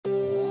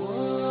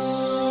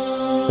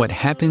What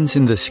happens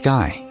in the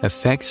sky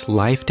affects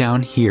life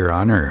down here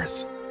on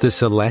Earth. The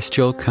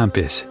Celestial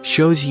Compass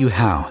shows you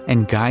how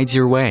and guides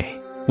your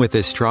way with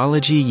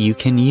astrology you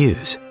can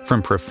use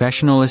from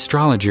professional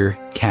astrologer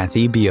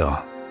Kathy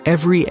Biehl.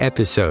 Every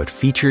episode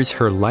features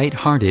her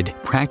light-hearted,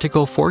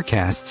 practical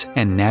forecasts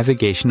and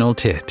navigational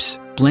tips,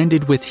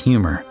 blended with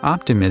humor,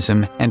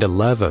 optimism, and a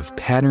love of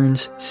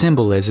patterns,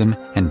 symbolism,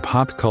 and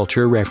pop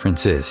culture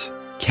references.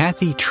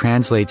 Kathy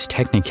translates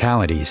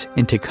technicalities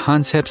into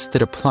concepts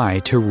that apply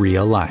to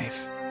real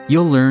life.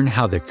 You'll learn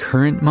how the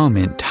current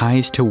moment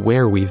ties to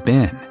where we've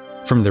been,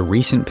 from the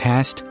recent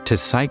past to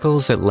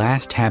cycles that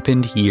last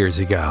happened years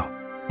ago,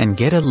 and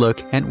get a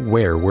look at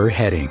where we're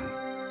heading.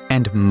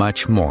 And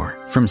much more,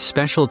 from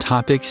special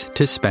topics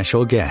to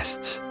special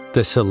guests.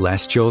 The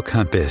Celestial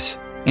Compass,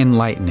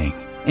 enlightening,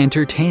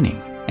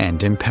 entertaining,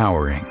 and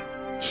empowering.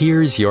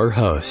 Here's your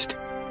host,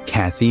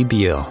 Kathy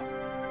Biehl.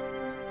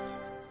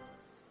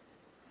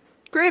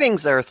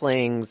 Greetings,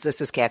 Earthlings.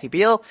 This is Kathy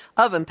Biehl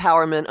of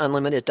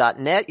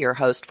EmpowermentUnlimited.net, your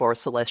host for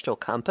Celestial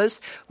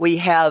Compass. We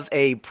have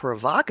a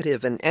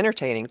provocative and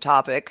entertaining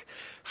topic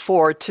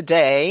for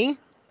today.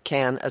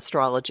 Can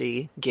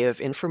astrology give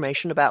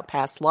information about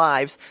past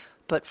lives?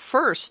 But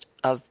first,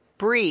 a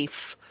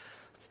brief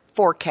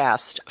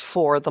forecast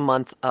for the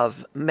month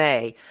of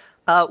May.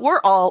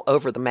 We're all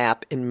over the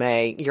map in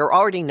May. You're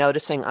already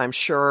noticing, I'm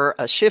sure,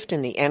 a shift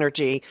in the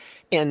energy.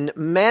 In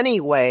many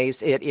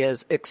ways, it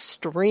is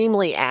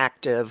extremely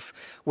active,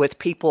 with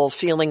people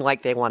feeling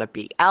like they want to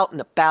be out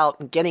and about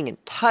and getting in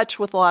touch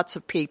with lots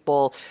of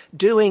people,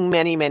 doing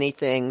many, many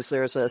things.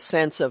 There's a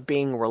sense of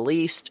being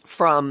released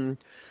from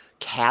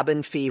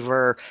cabin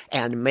fever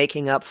and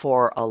making up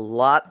for a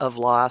lot of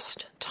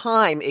lost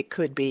time. It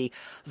could be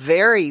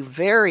very,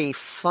 very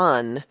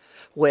fun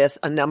with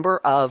a number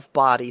of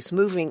bodies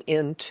moving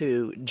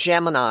into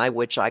Gemini,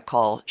 which I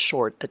call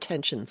short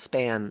attention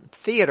span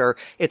theater.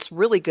 It's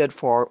really good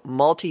for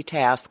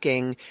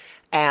multitasking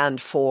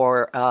and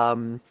for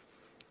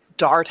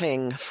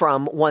darting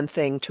from one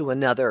thing to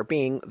another,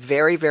 being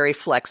very, very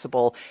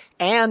flexible,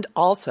 and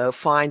also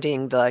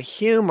finding the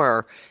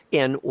humor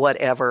in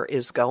whatever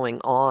is going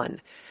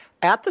on.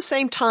 At the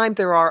same time,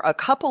 there are a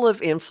couple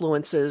of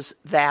influences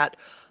that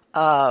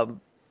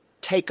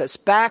take us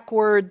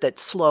backward, that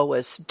slow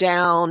us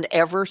down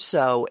ever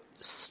so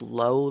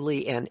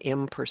slowly and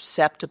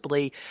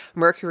imperceptibly.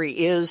 Mercury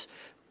is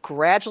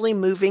gradually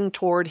moving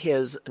toward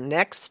his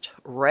next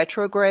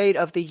retrograde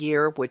of the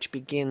year, which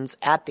begins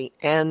at the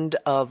end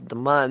of the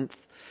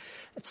month.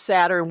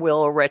 Saturn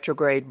will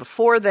retrograde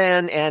before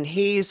then, and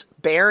he's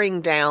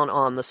bearing down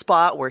on the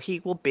spot where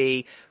he will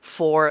be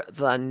for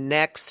the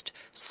next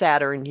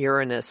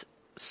Saturn-Uranus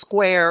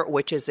square,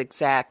 which is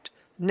exact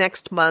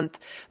next month.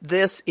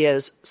 This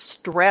is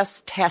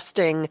stress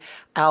testing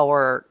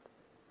our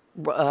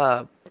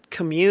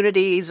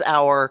communities,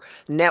 our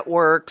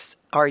networks,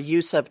 our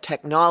use of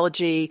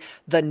technology,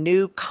 the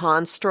new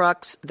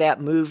constructs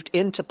that moved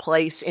into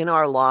place in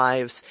our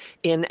lives,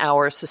 in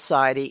our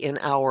society, in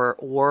our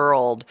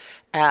world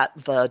at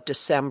the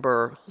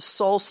December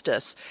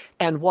solstice.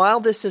 And while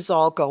this is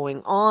all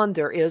going on,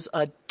 there is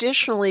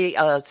additionally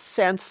a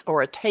sense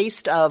or a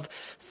taste of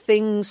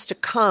things to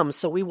come.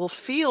 So we will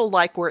feel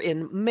like we're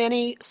in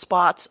many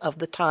spots of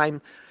the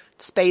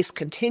time-space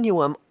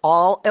continuum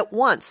all at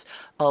once.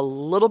 A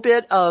little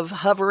bit of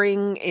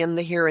hovering in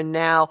the here and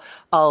now,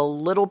 a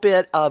little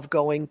bit of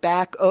going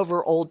back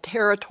over old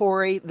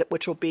territory,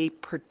 which will be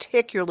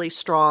particularly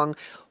strong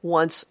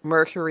once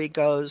Mercury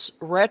goes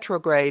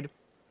retrograde,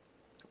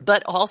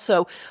 but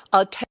also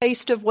a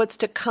taste of what's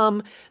to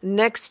come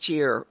next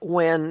year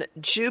when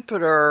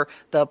Jupiter,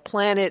 the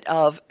planet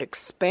of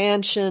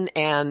expansion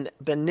and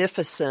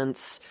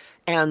beneficence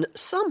and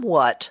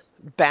somewhat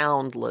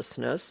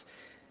boundlessness,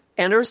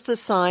 enters the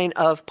sign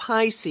of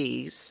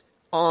Pisces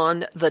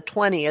on the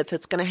 20th.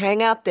 It's going to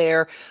hang out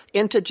there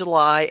into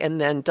July and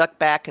then duck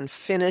back and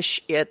finish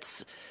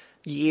its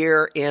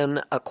year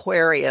in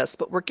Aquarius.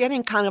 But we're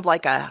getting kind of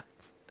like an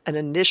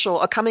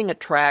initial, a coming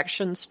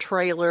attractions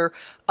trailer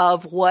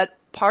of what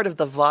part of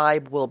the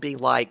vibe will be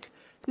like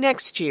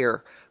next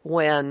year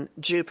when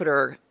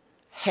Jupiter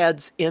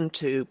heads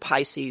into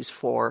Pisces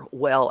for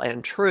well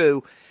and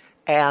true.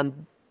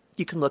 And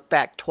you can look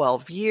back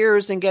 12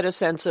 years and get a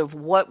sense of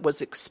what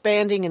was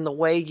expanding in the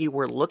way you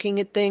were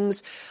looking at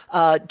things.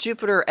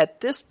 Jupiter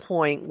at this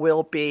point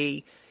will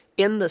be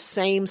in the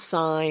same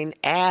sign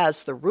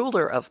as the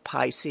ruler of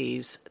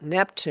Pisces,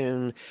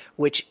 Neptune,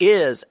 which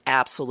is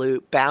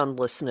absolute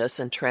boundlessness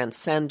and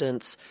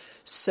transcendence.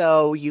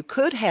 So you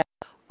could have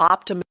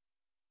optimism,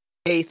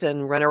 faith,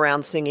 and run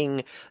around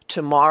singing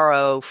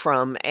Tomorrow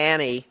from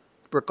Annie,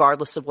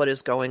 regardless of what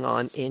is going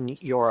on in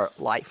your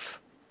life.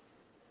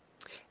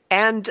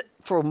 And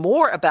for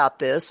more about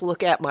this,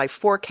 look at my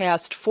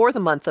forecast for the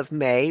month of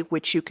May,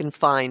 which you can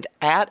find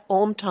at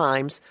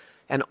OMTimes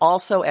and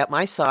also at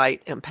my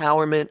site,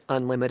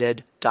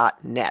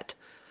 EmpowermentUnlimited.net.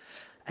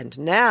 And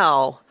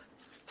now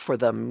for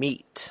the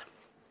meat.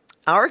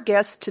 Our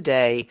guest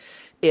today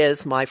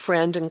is my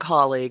friend and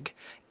colleague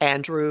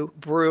Andrew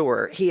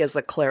Brewer. He is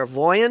a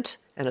clairvoyant,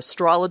 an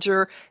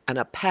astrologer, and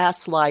a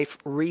past life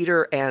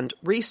reader and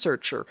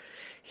researcher.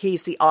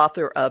 He's the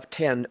author of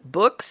 10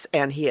 books,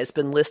 and he has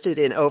been listed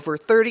in over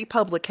 30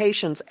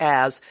 publications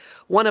as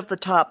one of the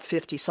top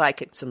 50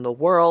 psychics in the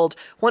world,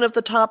 one of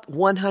the top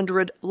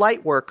 100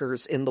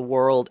 lightworkers in the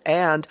world,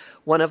 and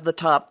one of the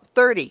top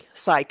 30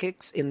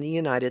 psychics in the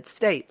United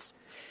States.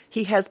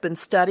 He has been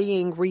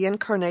studying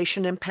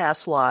reincarnation and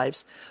past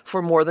lives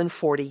for more than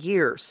 40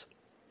 years.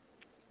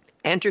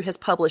 Andrew has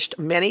published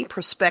many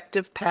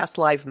prospective past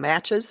life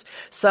matches,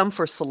 some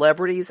for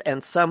celebrities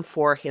and some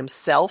for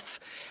himself.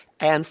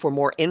 And for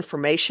more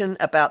information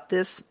about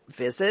this,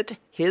 visit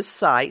his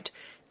site,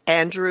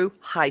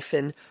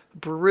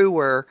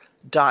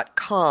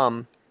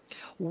 andrew-brewer.com.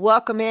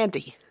 Welcome,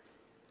 Andy.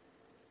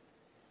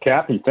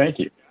 Kathy, thank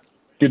you.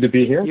 Good to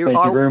be here.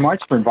 Thank you very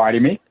much for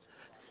inviting me.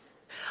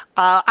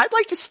 I'd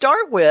like to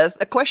start with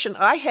a question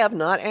I have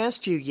not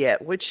asked you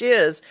yet, which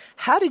is,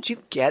 how did you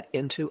get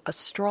into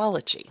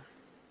astrology?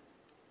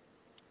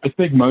 I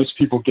think most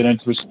people get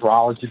into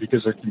astrology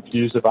because they're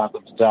confused about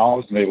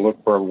themselves and they look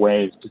for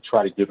ways to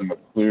try to give them a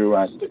clue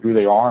as to who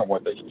they are and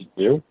what they should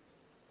do.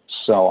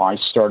 So I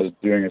started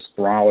doing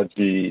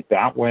astrology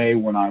that way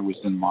when I was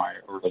in my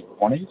early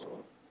 20s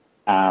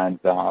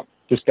and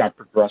just got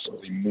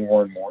progressively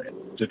more and more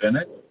interested in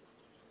it.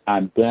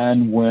 And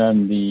then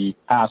when the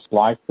past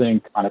life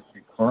thing kind of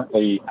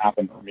concurrently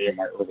happened for me in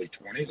my early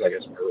 20s, I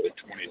guess my early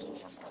 20s is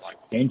when my life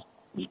changed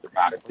pretty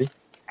dramatically.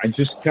 I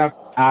just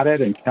kept at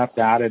it and kept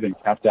at it and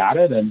kept at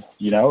it. And,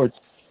 it's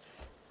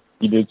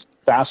a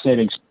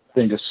fascinating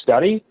thing to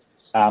study.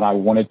 And I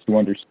wanted to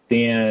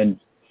understand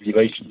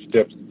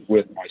relationships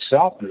with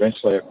myself. And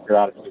eventually I figured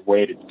out a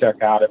way to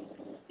check out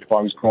if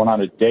I was going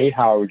on a date,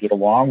 how I would get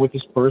along with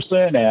this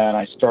person. And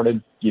I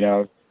started,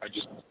 I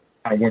just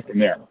kind of went from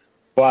there.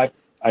 But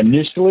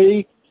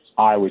initially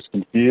I was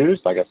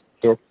confused. I got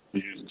still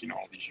confused,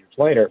 all these years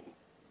later.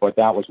 But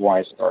that was why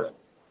I started.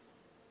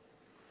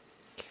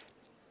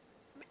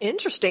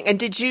 Interesting.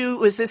 And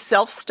was this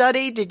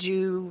self-study? Did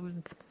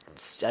you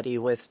study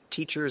with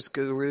teachers,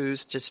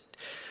 gurus, just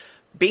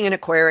being an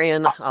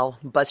Aquarian? I'll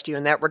bust you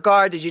in that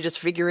regard. Did you just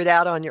figure it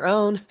out on your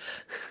own?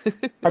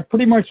 I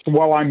pretty much,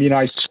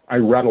 I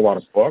read a lot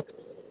of books.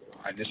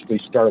 I initially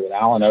started with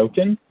Alan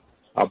Oken,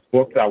 a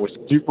book that was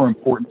super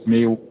important to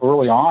me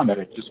early on that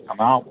had just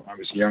come out when I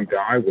was a young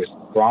guy, was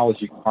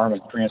Astrology, Karma,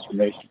 and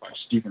Transformation by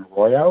Stephen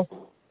Arroyo.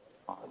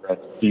 I read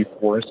Steve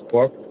Forrest's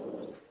book.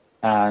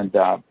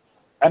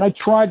 And I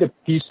tried to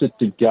piece it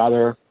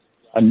together.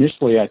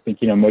 Initially, I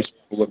think, most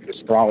people look at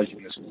astrology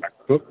in this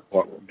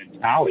cookbook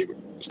mentality, which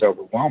was just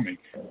overwhelming.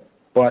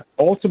 But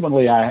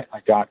ultimately, I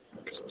got a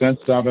sense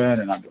of it,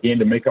 and I began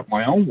to make up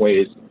my own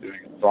ways of doing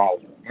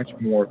astrology, much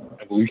more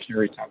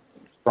evolutionary type of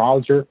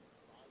astrologer.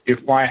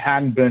 If I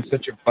hadn't been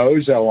such a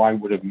bozo, I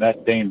would have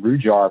met Dane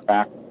Rujar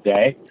back in the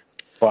day.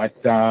 But,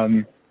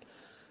 I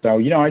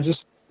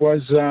just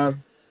was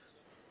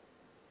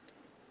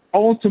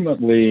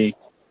ultimately...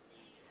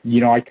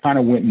 I kind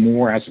of went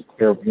more as a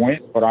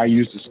clairvoyant, but I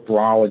used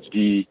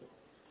astrology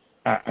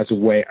as a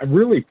way. I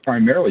really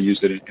primarily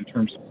use it in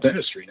terms of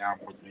synastry now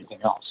more than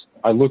anything else.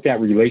 I look at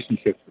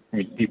relationships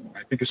between people.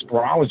 I think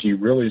astrology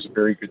really is a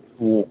very good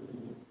tool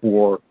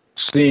for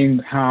seeing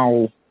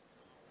how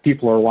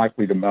people are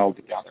likely to meld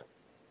together.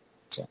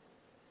 So.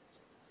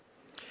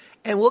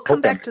 And we'll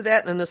come back to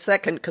that in a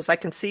second because I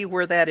can see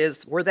where that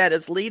is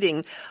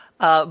leading.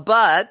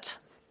 But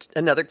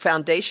another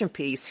foundation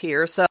piece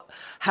here. So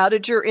how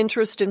did your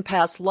interest in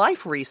past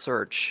life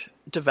research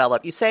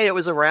develop? You say it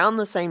was around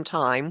the same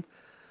time.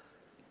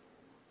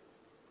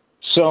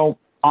 So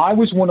I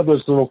was one of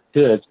those little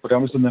kids, but I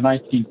was in the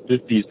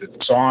 1950s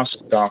that saw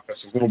stuff as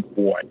a little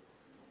boy.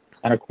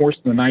 And of course,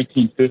 in the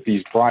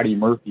 1950s, Bridie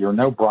Murphy or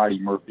no Bridie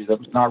Murphy, that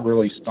was not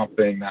really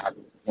something that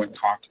went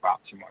talked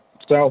about too much.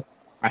 So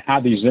I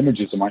had these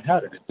images in my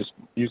head and it just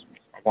confused me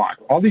a lot.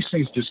 All these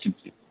things just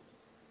confused me.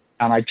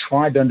 And I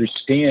tried to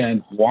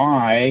understand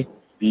why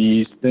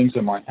these things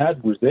in my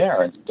head were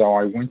there. And so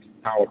I went to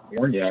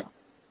California.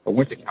 I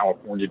went to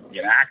California to be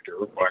an actor,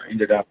 but I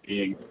ended up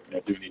being,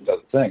 doing these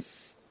other things.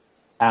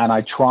 And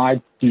I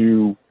tried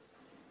to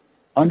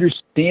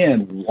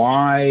understand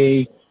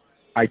why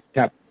I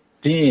kept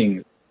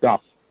seeing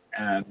stuff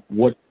and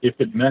what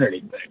if it meant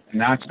anything. And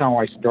that's how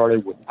I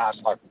started with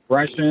past life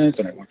regressions.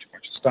 And I went to a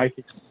bunch of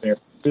psychics in San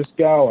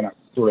Francisco, and I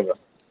was sort of a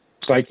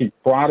psychic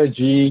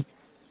prodigy.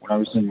 When I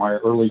was in my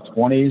early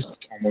 20s,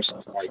 almost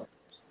like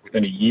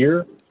within a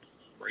year,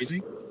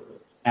 crazy.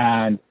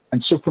 And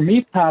so for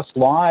me, past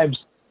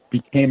lives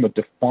became a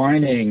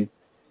defining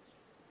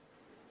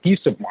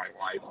piece of my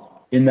life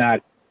in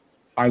that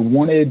I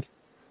wanted,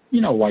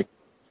 my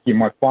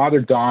father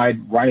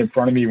died right in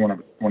front of me when I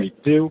was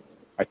 22.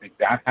 I think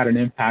that had an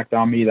impact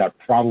on me that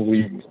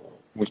probably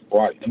was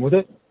brought in with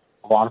it.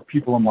 A lot of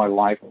people in my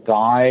life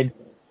died.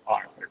 I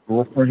had a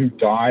girlfriend who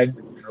died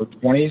in her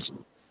 20s.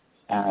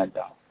 And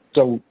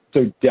so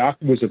death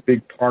was a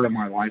big part of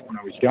my life when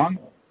I was young.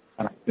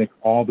 And I think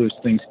all those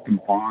things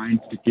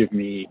combined to give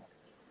me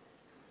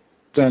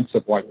sense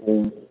of like,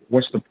 well,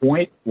 what's the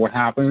point? What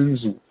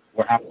happens?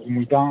 What happens when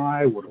we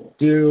die? What do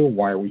we do?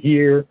 Why are we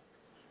here?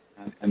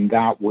 And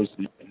that was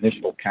the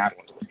initial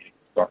catalyst for me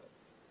to start.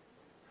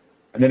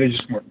 And then it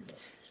just went.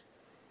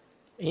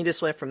 You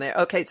just went from there.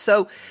 Okay,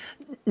 so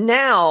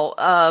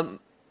now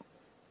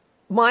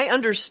my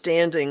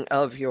understanding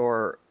of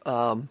your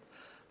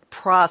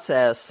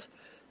process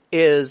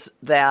is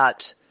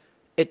that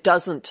it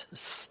doesn't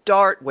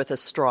start with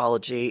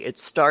astrology. It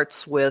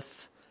starts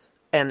with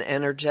an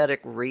energetic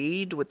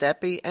read. Would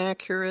that be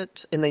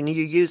accurate? And then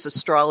you use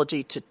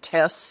astrology to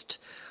test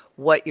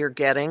what you're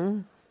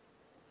getting?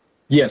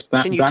 Yes.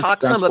 Can you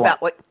talk some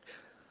about what?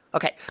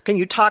 Okay. Can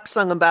you talk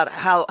some about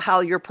how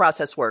your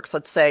process works?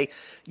 Let's say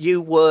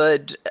you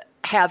would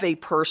have a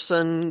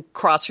person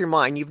cross your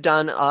mind. You've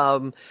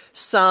done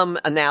some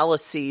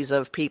analyses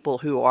of people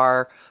who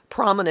are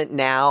prominent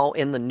now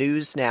in the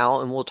news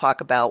now, and we'll talk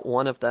about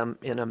one of them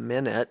in a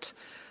minute.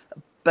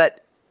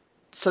 But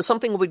so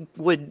something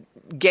would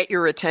get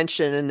your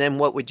attention, and then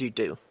what would you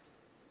do?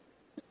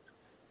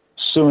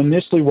 So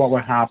initially what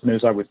would happen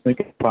is I would think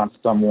about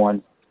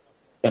someone,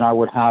 and I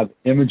would have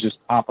images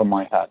pop in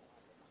my head.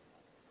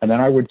 And then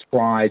I would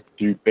try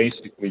to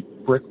basically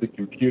trick the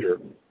computer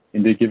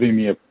into giving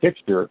me a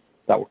picture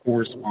that would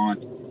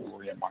correspond to the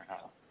story in my head.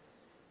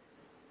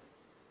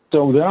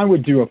 So then I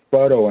would do a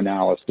photo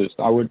analysis.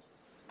 I would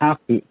have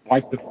to,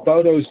 like, the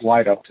photos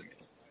light up to me.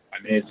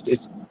 I mean,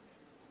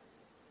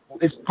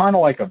 it's kind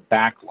of like a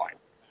backlight.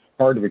 It's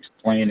hard to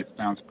explain. It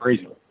sounds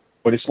crazy.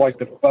 But it's like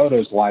the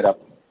photos light up.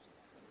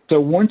 So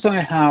once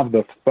I have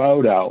the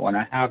photo and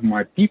I have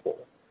my people,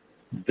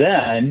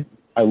 then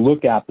I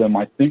look at them,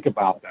 I think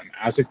about them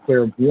as a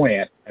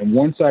clairvoyant, and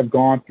once I've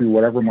gone through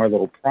whatever my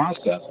little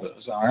process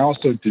is, I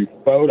also do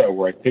photo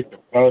where I take the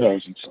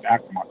photos and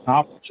stack them on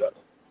top of each other,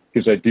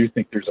 because I do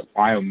think there's a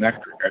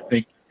biometric. I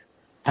think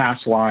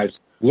past lives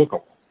look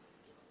alike.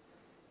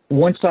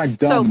 Once I've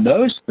done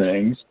those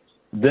things,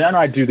 then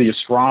I do the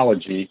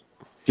astrology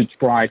to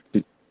try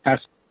to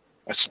test.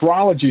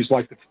 Astrology is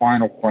like the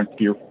final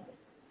frontier.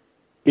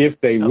 If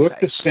they look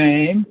the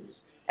same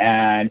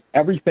and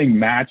everything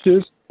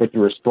matches, but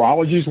their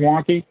astrology is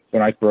wonky,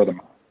 then I throw them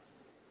out.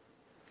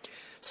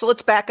 So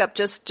let's back up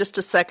just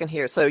a second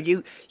here. So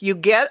you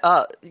get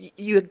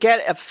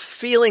a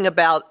feeling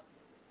about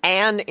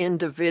an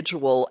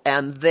individual,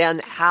 and then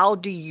how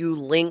do you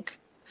link?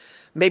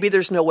 Maybe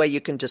there's no way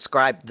you can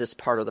describe this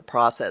part of the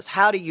process.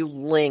 How do you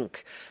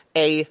link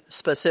a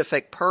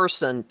specific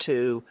person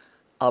to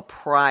a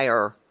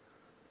prior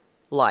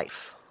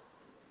life?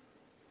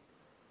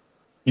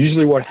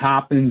 Usually what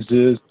happens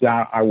is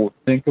that I will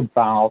think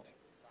about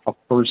a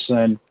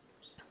person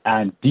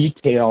and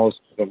details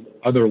of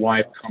other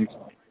life come to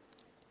me.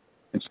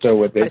 And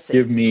so they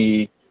give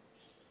me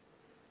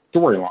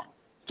storyline.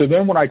 So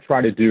then what I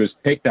try to do is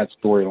take that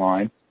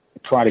storyline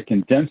and try to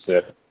condense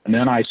it, and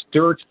then I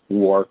search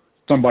for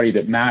somebody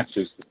that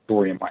matches the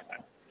story in my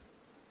head.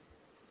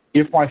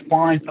 If I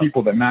find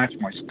people that match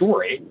my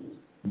story,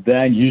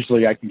 then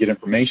usually I can get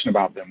information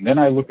about them. Then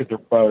I look at their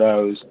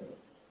photos,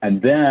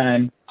 and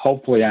then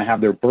hopefully I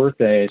have their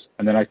birthdays,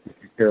 and then I can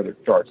compare their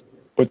charts.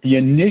 But the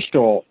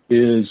initial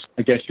is,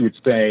 I guess you would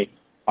say,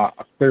 a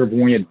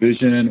clairvoyant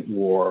vision,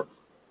 or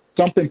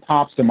something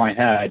pops in my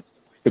head.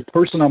 The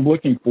person I'm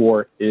looking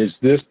for is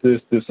this,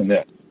 and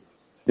this.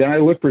 Then I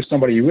look for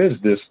somebody who is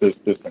this, and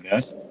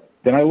this.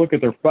 Then I look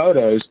at their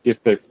photos.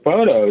 If their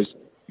photos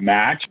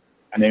match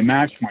and they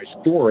match my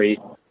story,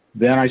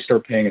 then I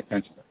start paying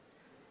attention.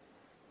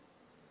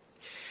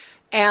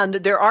 And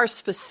there are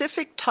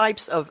specific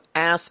types of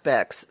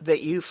aspects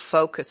that you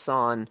focus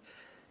on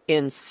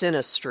in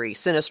synastry.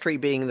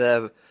 Synastry being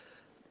the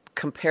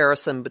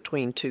comparison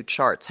between two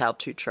charts, how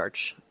two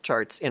charts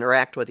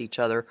interact with each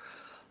other.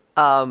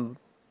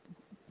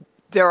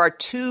 There are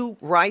two,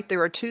 right?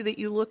 There are two that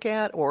you look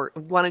at, or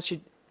why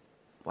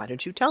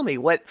don't you tell me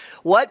what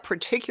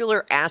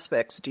particular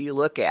aspects do you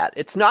look at?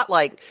 It's not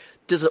like,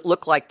 does it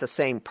look like the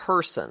same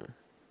person?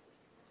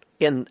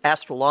 In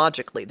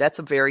astrologically, that's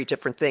a very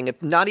different thing.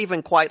 Not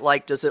even quite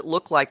like, does it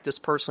look like this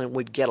person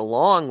would get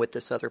along with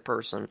this other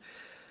person?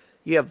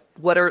 You have,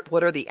 what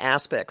are the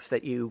aspects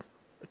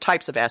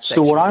types of aspects?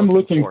 So what I'm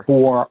looking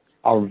for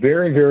are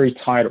very, very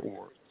tight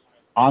orders.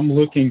 I'm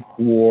looking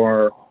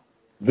for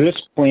this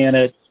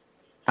planet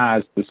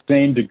has the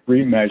same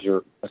degree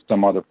measure as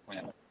some other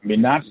planet. I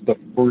mean, that's the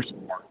first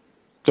part.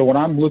 So what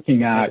I'm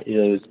looking at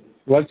is,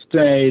 let's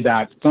say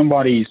that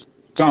somebody's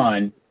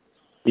sun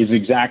is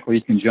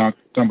exactly conjunct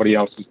somebody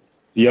else's,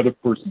 the other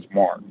person's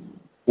Mars,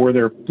 or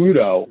their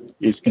Pluto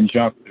is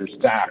conjunct their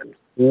Saturn,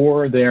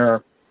 or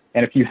and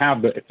if you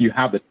have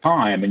the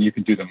time and you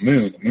can do the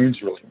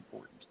moon's really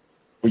important,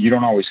 but you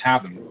don't always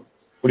have the moon.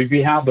 But if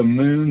you have the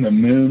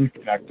moon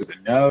connects to the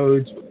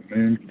nodes, or the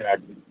moon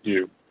connects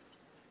to.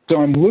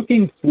 So I'm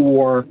looking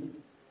for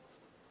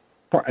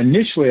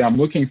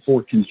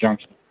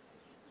conjunction.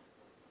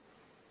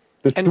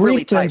 The and three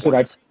really tight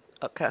ones.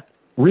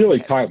 Really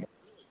tight ones.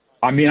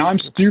 I mean, I'm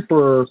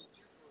super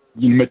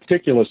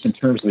meticulous in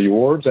terms of the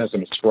orbs as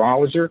an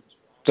astrologer.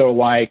 So,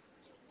 like,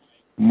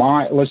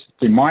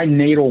 my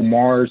natal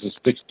Mars is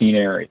 16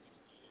 Aries.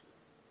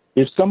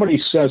 If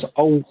somebody says,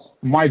 oh,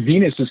 my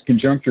Venus is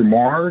conjunct your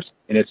Mars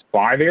and it's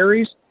 5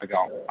 Aries, I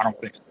go, I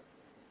don't think so.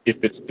 If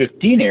it's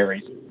 15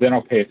 Aries, then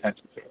I'll pay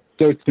attention to it.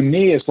 So to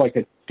me, it's like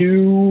a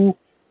 2-3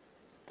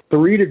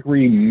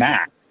 degree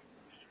max.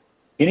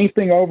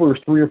 Anything over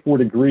 3 or 4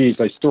 degrees,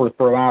 I sort of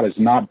throw out as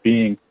not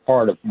being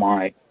part of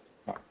my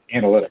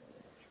analytics.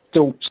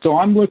 So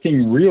I'm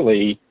looking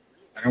really,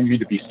 I don't mean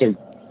to be so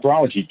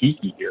astrology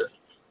geeky here,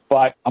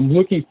 but I'm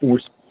looking for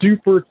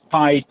super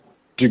tight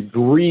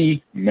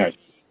degree measures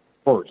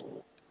first.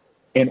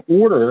 In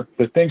order,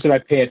 the things that I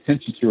pay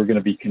attention to are going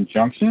to be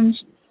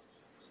conjunctions,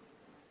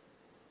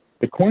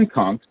 the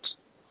quincunx,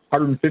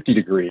 150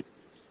 degrees,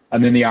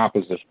 and then the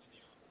opposition.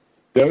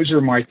 Those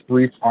are my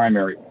 3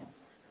 primary ones.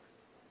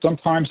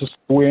 Sometimes the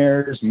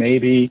squares,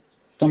 maybe.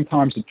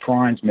 Sometimes the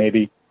trines,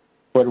 maybe.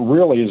 But it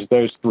really is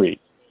those 3.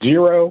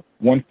 0,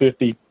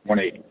 150,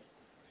 180.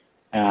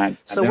 And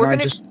so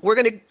we're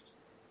gonna.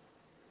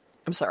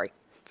 I'm sorry.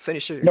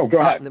 Finish your No, go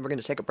ahead. And then we're going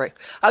to take a break.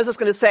 I was just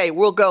going to say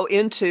we'll go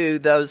into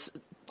those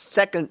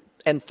second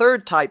and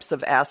third types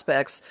of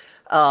aspects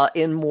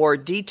in more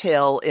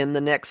detail in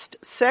the next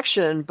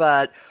section,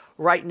 but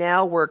right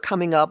now we're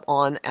coming up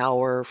on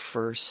our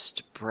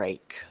first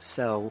break.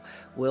 So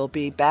we'll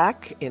be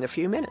back in a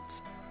few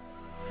minutes.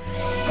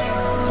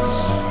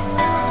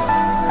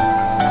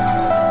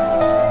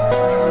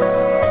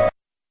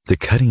 The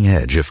cutting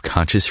edge of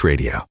conscious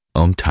radio,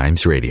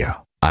 OMTimes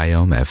Radio,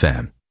 IOM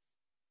FM.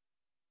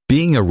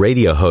 Being a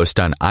radio host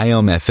on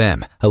IOM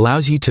FM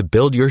allows you to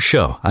build your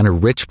show on a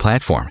rich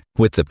platform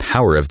with the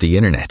power of the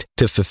internet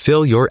to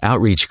fulfill your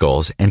outreach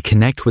goals and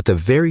connect with a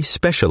very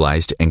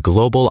specialized and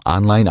global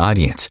online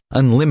audience,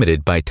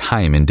 unlimited by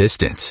time and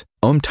distance.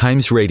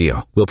 OMTimes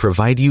Radio will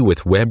provide you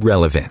with web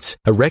relevance,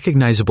 a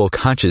recognizable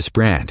conscious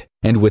brand,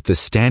 and with the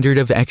standard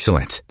of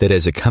excellence that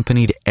has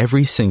accompanied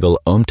every single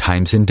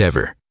OMTimes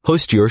endeavor.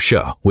 Host your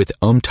show with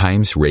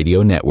OMTimes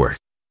Radio Network.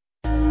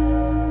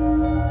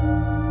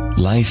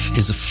 Life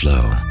is a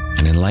flow,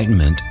 and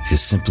enlightenment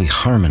is simply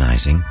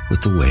harmonizing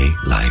with the way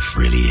life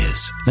really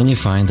is. Then you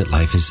find that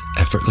life is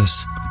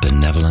effortless,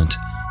 benevolent,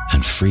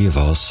 and free of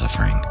all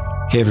suffering.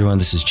 Hey everyone,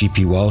 this is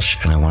GP Walsh,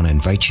 and I want to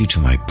invite you to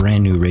my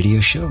brand new radio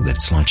show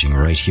that's launching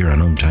right here on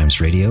OMTimes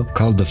Radio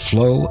called The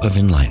Flow of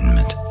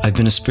Enlightenment. I've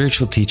been a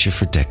spiritual teacher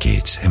for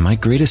decades, and my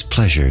greatest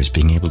pleasure is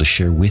being able to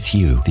share with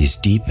you these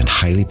deep and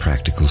highly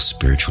practical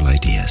spiritual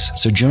ideas.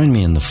 So join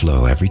me in The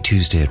Flow every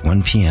Tuesday at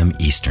 1 p.m.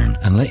 Eastern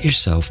and let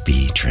yourself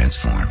be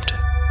transformed.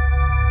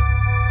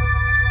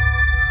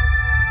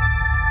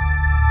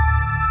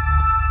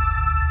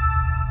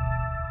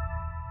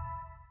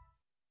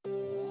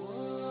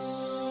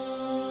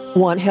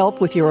 Want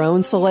help with your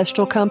own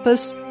celestial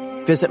compass?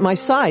 Visit my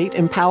site,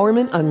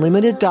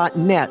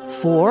 empowermentunlimited.net,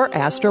 for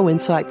Astro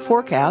Insight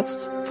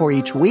forecasts for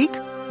each week,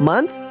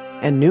 month,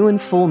 and new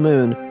and full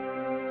moon.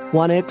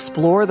 Want to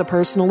explore the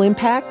personal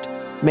impact?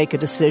 Make a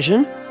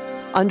decision?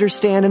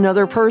 Understand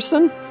another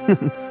person?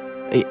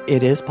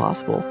 It is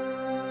possible.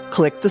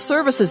 Click the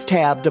Services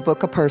tab to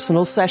book a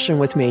personal session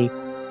with me.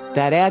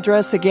 That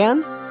address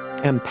again,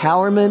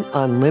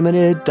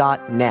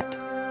 empowermentunlimited.net.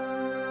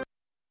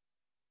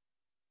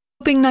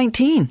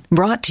 Coping-19,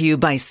 brought to you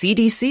by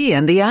CDC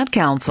and the Ad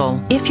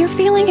Council. If you're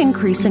feeling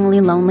increasingly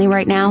lonely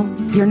right now,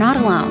 you're not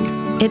alone.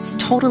 It's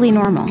totally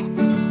normal.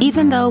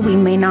 Even though we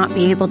may not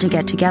be able to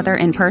get together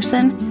in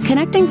person,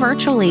 connecting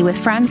virtually with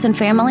friends and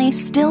family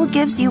still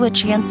gives you a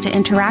chance to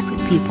interact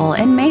with people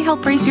and may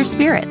help raise your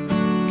spirits.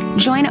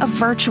 Join a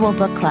virtual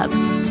book club,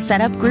 set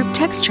up group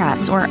text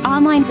chats, or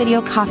online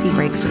video coffee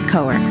breaks with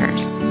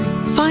coworkers.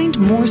 Find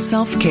more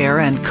self-care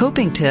and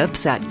coping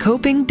tips at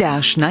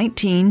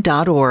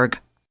coping-19.org.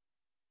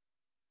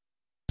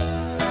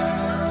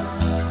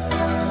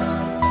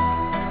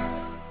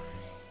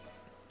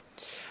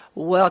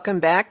 Welcome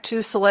back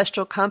to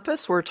Celestial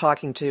Compass. We're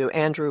talking to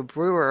Andrew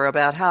Brewer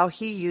about how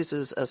he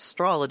uses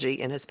astrology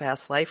in his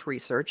past life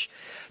research.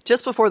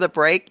 Just before the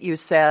break, you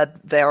said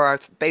there are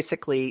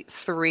basically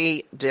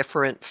 3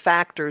 different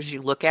factors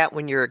you look at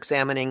when you're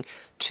examining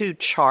 2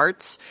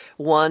 charts.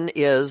 One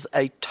is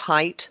a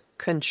tight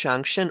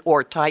conjunction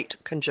or tight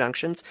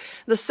conjunctions.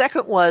 The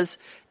second was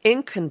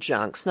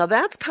inconjuncts. Now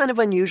that's kind of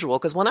unusual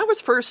because when I was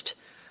first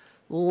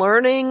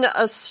learning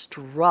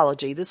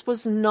astrology, this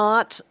is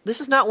not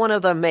one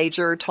of the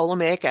major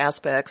Ptolemaic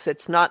aspects.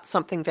 It's not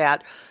something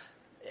that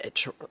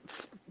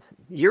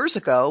years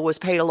ago was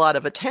paid a lot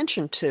of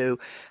attention to.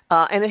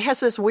 And it has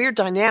this weird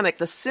dynamic.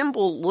 The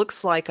symbol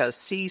looks like a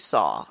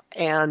seesaw,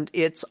 and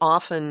it's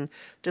often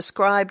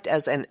described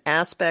as an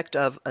aspect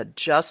of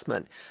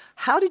adjustment.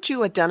 How did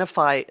you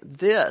identify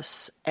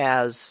this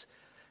as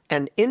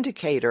an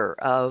indicator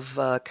of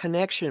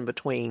connection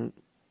between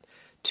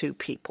 2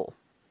 people?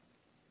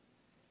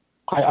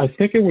 I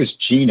think it was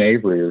Gene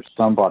Avery or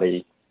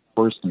somebody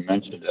first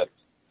mentioned it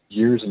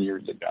years and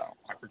years ago.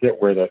 I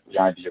forget where the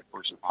idea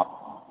first came from.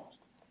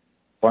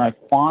 But I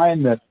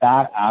find that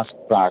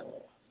aspect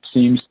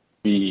seems to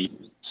be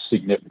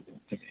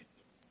significant to me.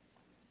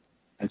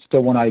 And so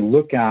when I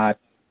look at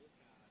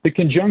The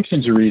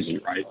conjunctions are easy,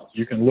 right?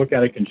 You can look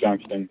at a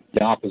conjunction.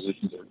 The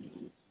oppositions are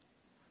easy.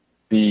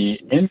 The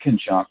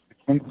inconjunct, the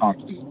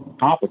quincunx, is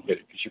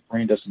complicated because your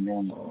brain doesn't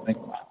normally think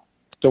about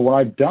it. So what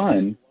I've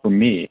done for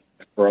me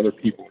and for other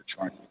people who are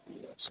trying to do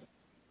this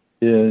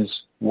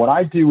is what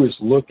I do is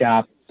look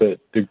at the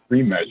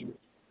degree measure.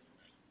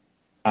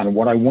 And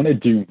what I want to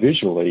do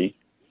visually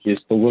is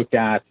to look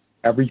at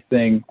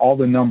everything, all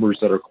the numbers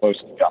that are close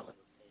together.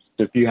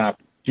 So if you have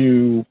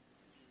two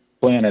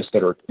planets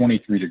that are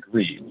 23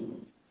 degrees,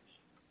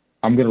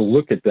 I'm going to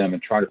look at them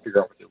and try to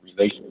figure out what their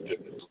relationship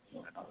is with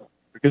one another,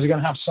 because they're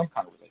going to have some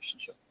kind of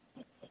relationship.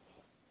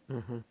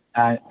 Mm-hmm.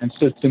 And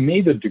so to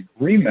me, the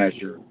degree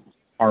measure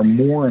are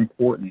more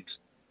important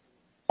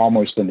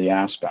almost than the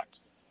aspects.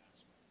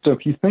 So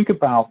if you think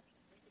about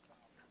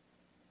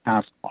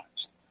past lives,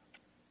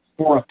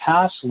 for a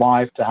past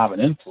life to have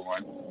an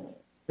influence,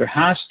 there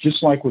has,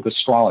 just like with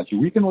astrology,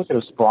 we can look at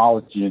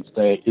astrology and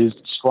say, is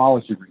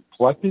astrology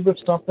reflective of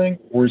something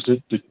or is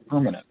it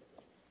determinate?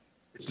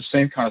 It's the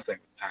same kind of thing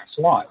with past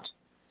lives.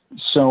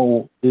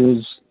 So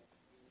is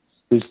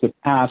the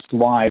past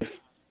life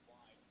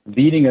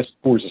leading us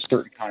towards a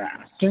certain kind of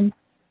action,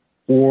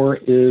 or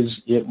is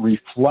it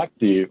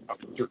reflective of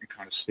a certain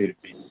kind of state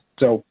of being?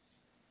 So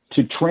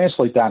to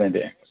translate that into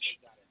English,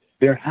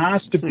 there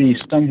has to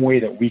be some way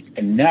that we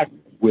connect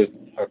with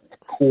a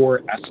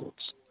core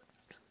essence.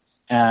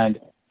 And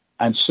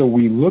so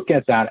we look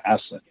at that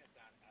essence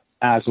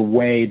as a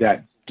way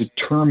that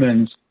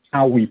determines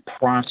how we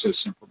process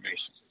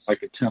information,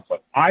 like a template.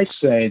 I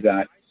say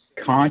that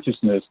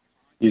consciousness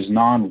is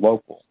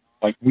non-local,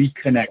 like we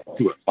connect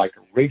to it like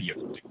a radio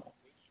signal,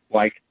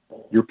 like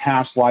your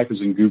past life is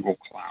in Google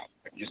Cloud.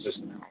 I use this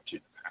analogy in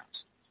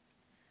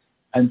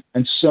the past.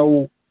 And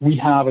so we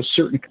have a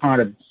certain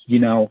kind of,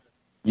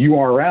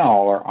 URL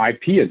or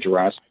IP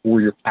address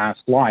for your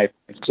past life.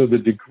 And so the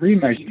degree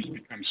measures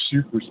become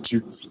super,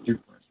 super,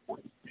 super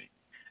important to me.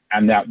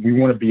 And that we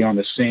want to be on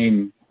the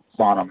same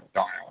bottom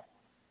dial.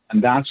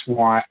 And that's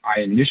why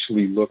I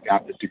initially look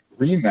at the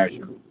degree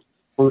measure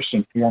first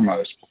and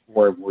foremost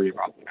before I worry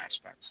about the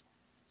aspects.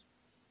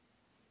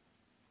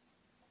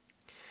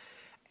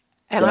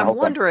 And I'm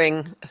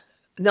wondering,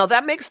 no,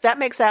 that makes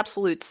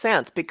absolute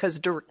sense, because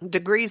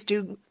degrees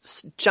do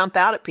jump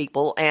out at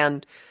people,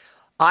 and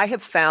I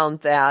have found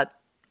that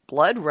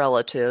blood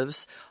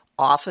relatives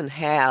often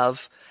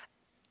have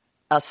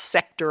a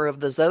sector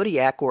of the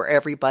zodiac where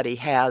everybody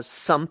has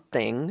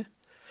something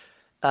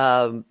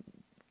around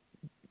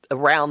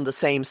the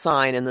same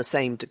sign and the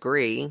same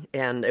degree,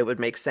 and it would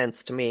make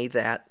sense to me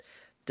that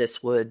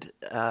this would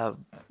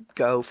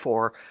go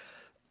for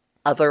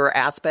other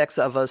aspects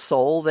of a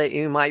soul that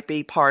you might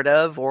be part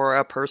of, or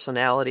a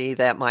personality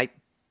that might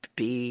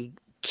be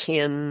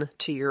kin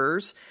to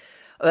yours.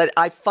 But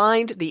I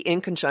find the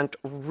inconjunct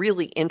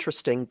really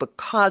interesting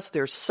because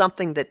there's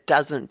something that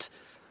doesn't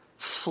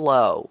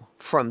flow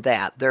from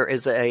that. There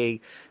is a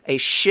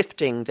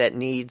shifting that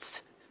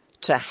needs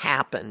to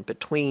happen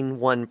between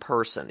one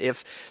person.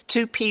 If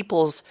two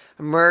people's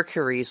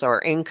Mercuries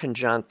are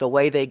inconjunct, the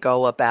way they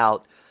go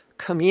about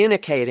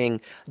communicating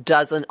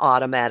doesn't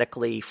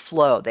automatically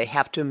flow. They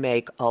have to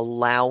make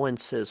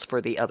allowances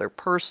for the other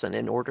person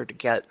in order to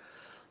get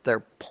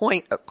their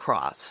point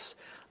across.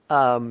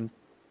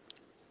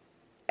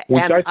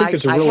 Which I think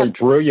is a really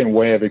brilliant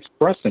way of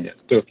expressing it.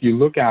 So if you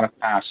look at a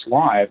past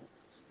life,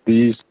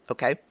 these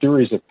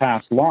series of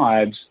past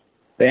lives,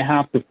 they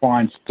have to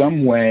find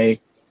some way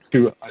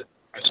to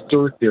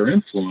assert their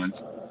influence,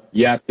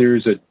 yet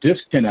there's a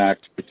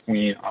disconnect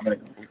between, I'm in a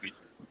completely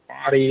different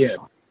body, and a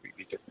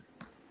completely different,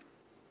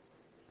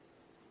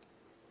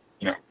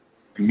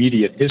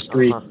 immediate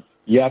history,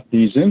 yet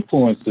these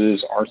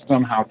influences are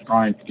somehow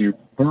trying to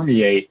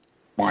permeate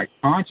my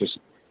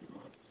consciousness.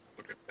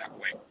 Look at it that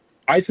way.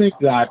 I think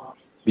that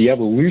the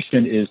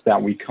evolution is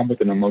that we come with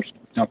an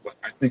emotional template.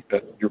 I think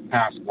that your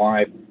past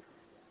lives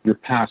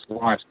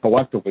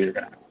collectively are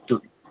going to have a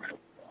certain kind of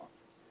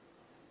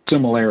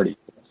similarity,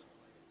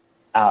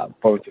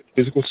 both a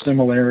physical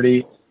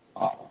similarity,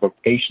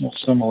 vocational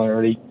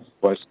similarity,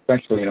 but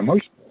especially an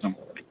emotional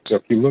similarity. So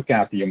if you look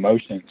at the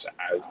emotions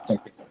as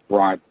something that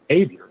drives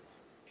behavior,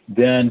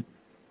 then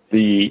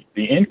the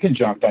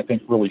inconjunct, I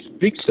think, really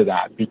speaks to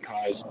that,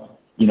 because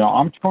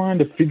I'm trying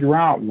to figure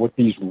out what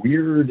these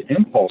weird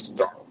impulses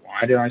are.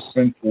 Why did I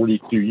spend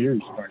 42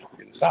 years trying to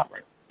figure this out?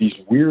 Right? These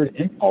weird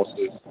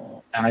impulses,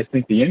 and I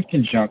think the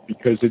inconjunct,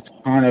 because it's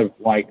kind of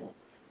like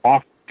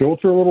off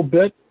kilter a little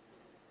bit,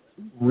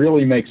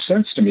 really makes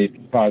sense to me,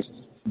 because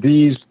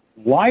these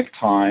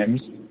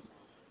lifetimes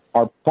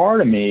are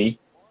part of me,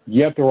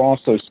 yet they're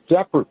also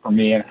separate from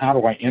me, and how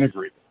do I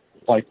integrate them?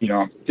 It's like,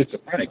 I'm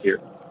schizophrenic here.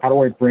 How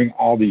do I bring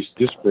all these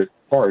disparate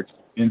parts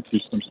into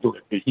some sort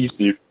of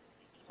cohesive,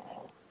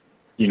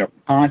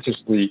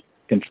 consciously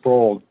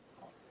controlled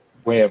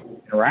way of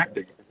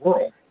interacting with the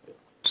world?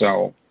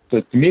 So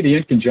to me, the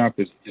inconjunct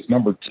is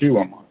number 2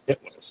 on my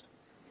hit list.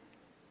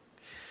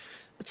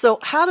 So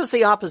how does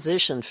the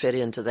opposition fit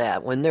into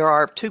that? When there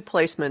are two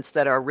placements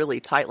that are really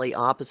tightly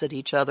opposite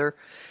each other,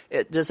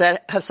 does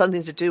that have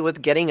something to do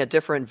with getting a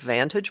different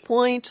vantage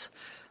point?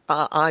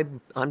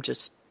 I'm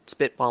just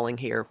spitballing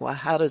here. Well,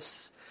 how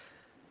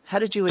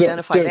did you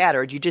identify that,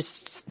 or did you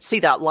just see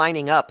that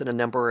lining up in a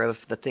number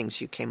of the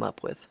things you came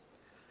up with?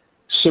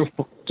 So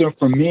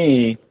for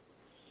me,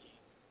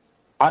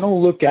 I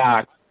don't look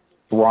at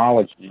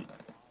astrology,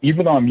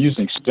 even though I'm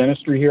using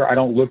synastry here. I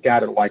don't look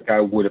at it like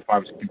I would if I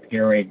was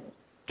comparing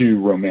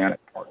two romantic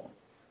partners.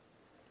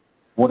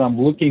 What I'm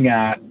looking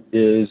at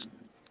is,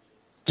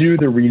 do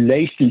the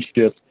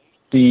relationships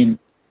seem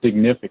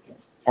significant?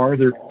 Are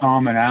there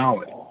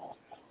commonalities?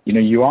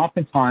 You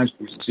oftentimes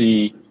will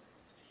see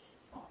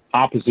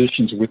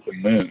oppositions with the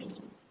moon,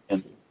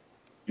 and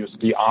you'll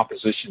see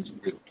oppositions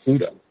with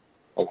Pluto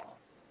a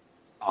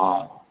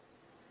lot.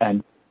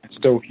 And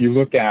so if you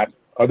look at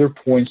other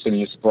points in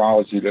the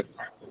astrology that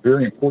are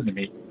very important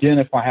to me, again,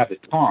 if I have the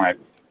time,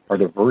 are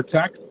the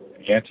vertex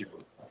and the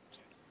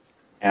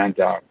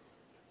anti-vertex,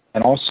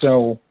 and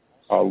also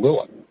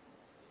Lilith.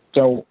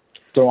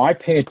 So I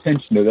pay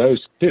attention to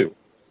those too.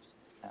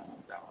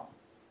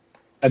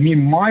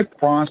 My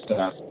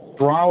process,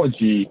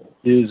 astrology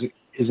is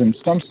in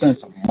some sense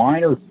a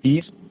minor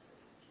piece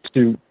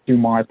to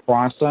my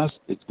process.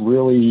 It's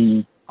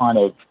really kind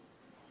of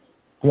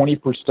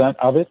 20%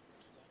 of it,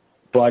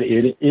 but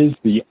it is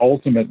the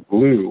ultimate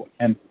glue.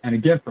 And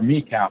again, for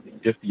me, Kathy,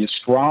 if the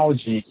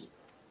astrology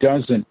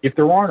if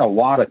there aren't a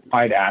lot of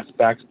tight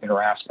aspects,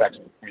 inner aspects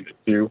between the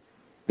two,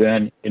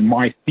 then in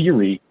my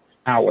theory,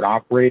 how it would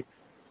operate,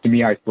 to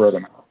me, I throw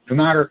them out. No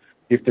matter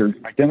if they're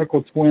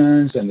identical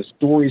twins and the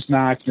stories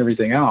match and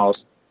everything else,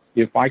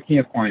 if I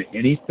can't find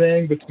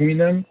anything between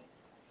them,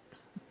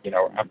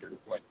 after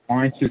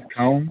fine-tooth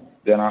comb,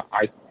 then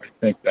I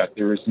think that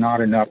there is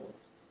not enough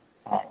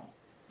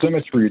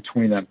symmetry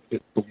between them to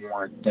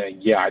warrant saying,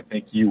 yeah, I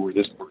think you were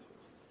this person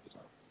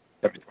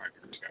 75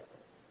 years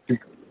ago.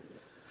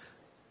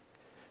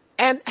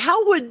 And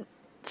how would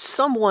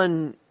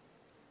someone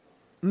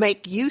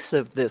make use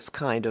of this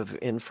kind of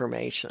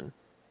information?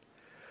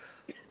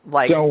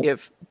 Like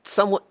if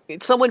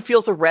someone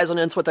feels a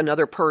resonance with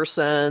another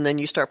person, then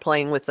you start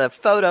playing with the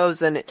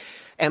photos and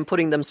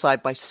putting them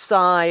side by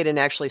side and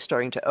actually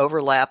starting to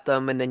overlap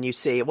them, and then you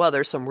see, well,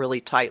 there's some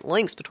really tight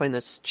links between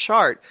this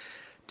chart.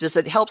 Does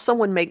it help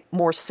someone make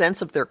more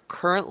sense of their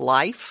current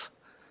life?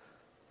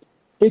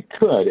 It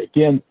could.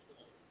 Again,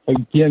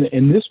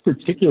 in this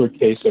particular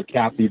case of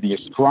Kathy, the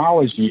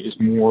astrology is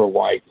more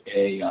like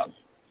an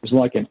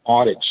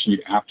audit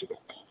sheet after the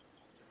fact.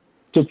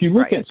 So if you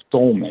look at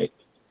soulmate,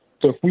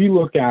 so if we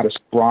look at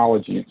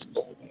astrology and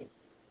soulmate,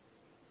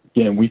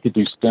 again, we could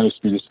do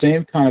synastry, the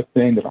same kind of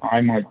thing that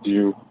I might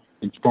do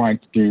in trying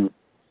to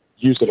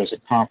use it as a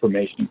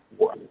confirmation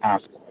for a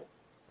past life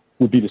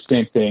would be the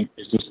same thing.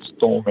 Is this a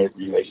soulmate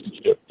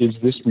relationship? Is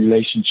this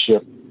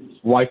relationship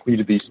likely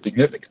to be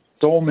significant?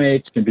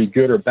 Soulmates can be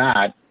good or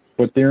bad,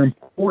 but they're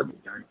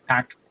important. They're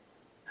impactful.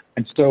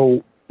 And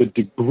so the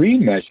degree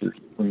measures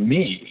for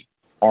me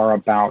are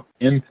about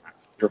impact.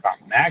 They're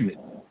about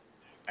magnitude.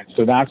 And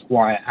so that's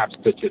why I have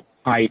such a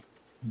tight,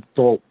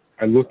 so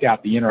I look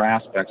at the inner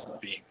aspects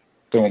of being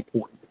so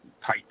important,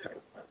 tight.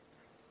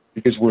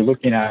 Because we're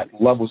looking at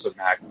levels of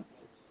magnitude.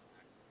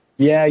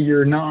 Yeah,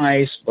 you're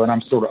nice, but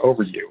I'm sort of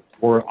over you.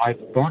 Or I've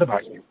thought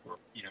about you for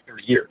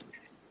 30 years.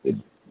 A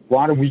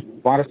lot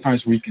of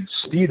times we can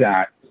see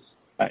that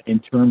in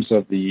terms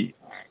of the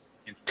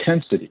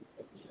intensity.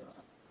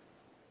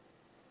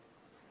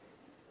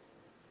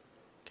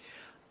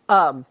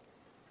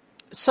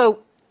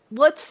 So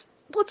let's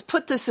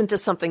put this into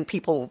something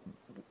people.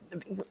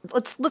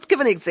 Let's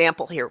give an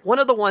example here. One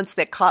of the ones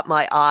that caught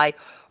my eye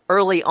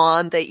early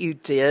on that you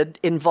did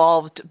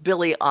involved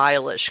Billie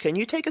Eilish. Can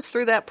you take us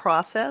through that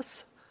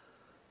process?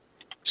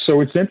 So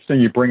it's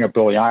interesting you bring up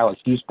Billie Eilish.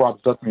 You just brought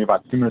this up to me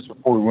about 2 minutes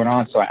before we went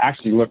on, so I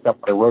actually looked up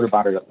what I wrote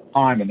about it at the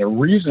time. And the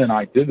reason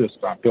I did this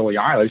about Billie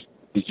Eilish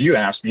is you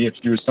asked me if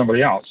she was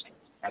somebody else.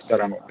 I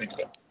said I don't think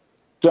so.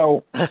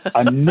 So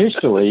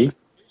initially,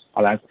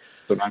 that's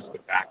the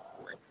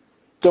backstory.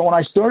 So when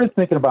I started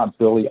thinking about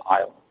Billie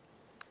Eilish,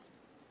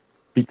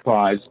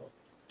 because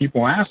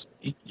people asked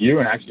me, you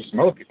and actually some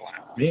other people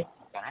asked me,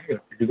 I'm going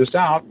to figure this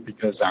out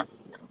because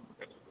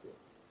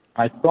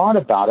I thought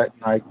about it,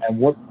 and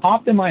what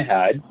popped in my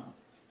head,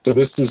 so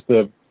this is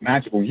the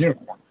magical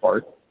unicorn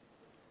part,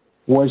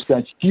 was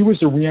that she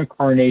was a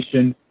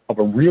reincarnation of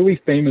a really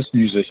famous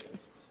musician,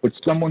 but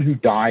someone who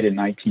died in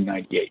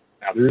 1998.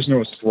 Now, there is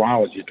no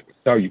astrology that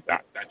would tell you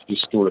that. That's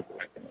just sort of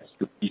like an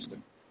extra piece of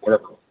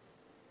whatever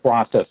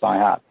process I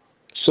have.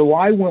 So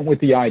I went with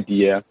the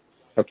idea,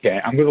 okay,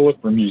 I'm going to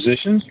look for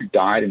musicians who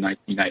died in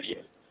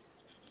 1998.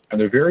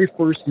 And the very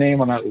first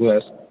name on that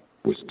list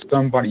was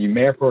somebody you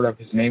may have heard of.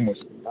 His name was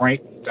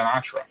Frank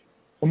Sinatra.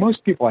 Well,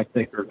 most people, I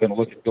think, are going to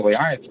look at Billie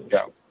Eilish and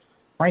go,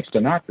 Frank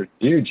Sinatra,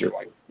 dude, you're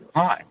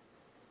high.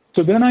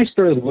 So then I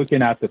started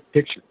looking at the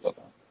pictures of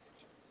him.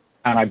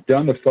 And I've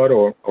done the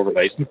photo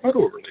overlays. And the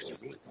photo overlays are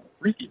really kind of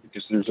freaky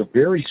because there's a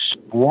very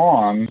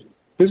strong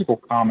physical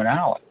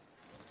commonality.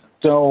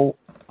 So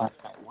I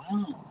thought,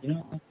 wow,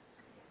 that's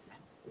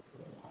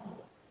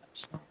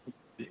kind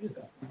of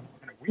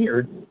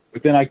weird.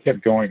 But then I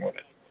kept going with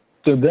it.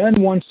 So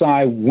then once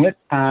I went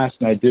past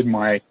and I did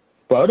my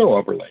photo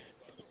overlay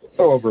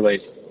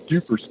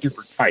super,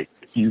 super tight.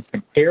 If you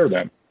compare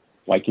them,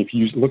 like if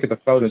you look at the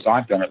photos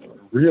I've done, they're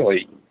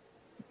really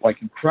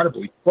like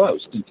incredibly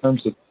close in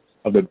terms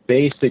of the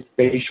basic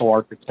facial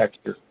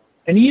architecture.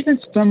 And even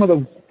some of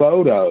the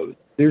photos,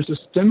 there's a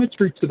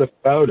symmetry to the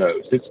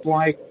photos. It's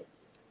like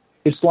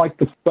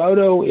the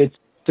photo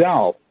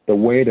itself, the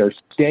way they're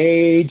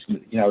staged.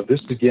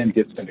 This again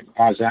gets into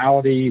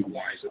causality.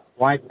 Why is it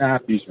like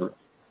that? These are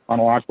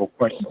ontological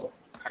questions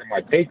out of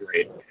my pay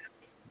grade.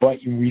 But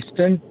we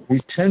tend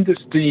to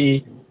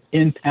see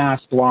in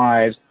past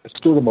lives a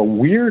sort of a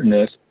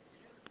weirdness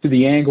to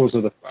the angles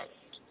of the photos.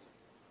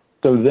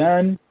 So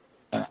then,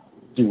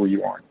 see where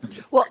you are.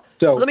 Well,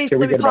 so let me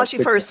pause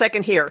you for a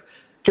second here.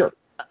 Sure.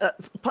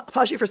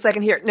 Pause you for a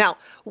second here. Now,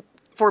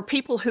 for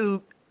people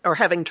who are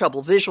having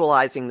trouble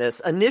visualizing this,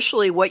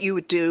 initially what you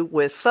would do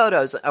with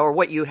photos, or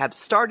what you have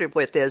started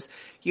with, is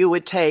you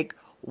would take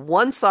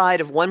one side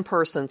of one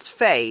person's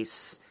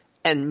face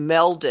and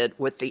meld it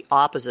with the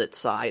opposite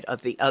side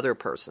of the other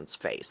person's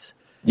face.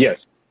 Yes.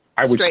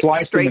 I would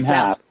slice them in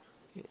half.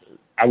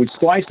 I would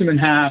slice them in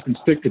half and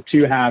stick the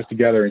two halves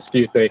together and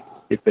see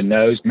if the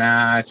nose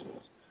matched,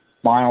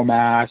 smile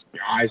matched, the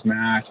eyes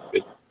matched,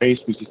 the face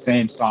was the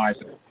same size.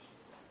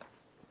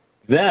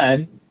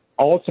 Then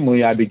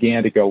ultimately I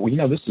began to go,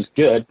 well, this is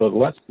good, but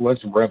let's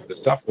rev this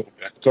up a little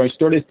bit. So I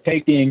started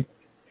taking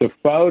the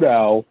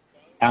photo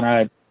and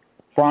a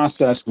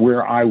process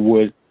where I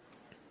would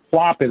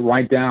plop it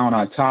right down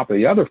on top of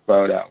the other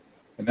photo,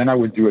 and then I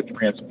would do it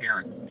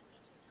transparent.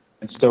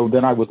 And so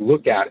then I would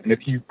look at it, and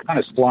if you kind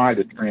of slide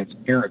the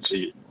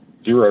transparency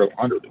 0 to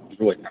 100, it's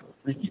really kind of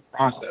a freaky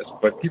process,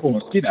 but people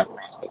don't see that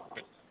process.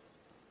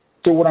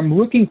 So what I'm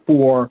looking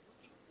for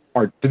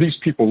are, do these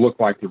people look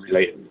like they're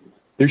related?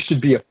 There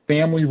should be a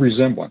family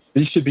resemblance.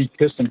 These should be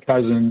kissing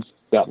cousins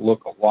that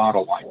look a lot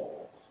alike.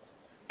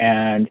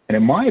 And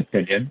in my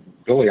opinion,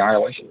 Billie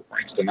Eilish and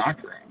Frank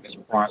Sinatra in this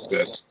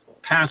process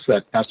passed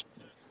that test.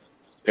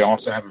 They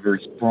also have a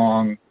very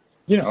strong,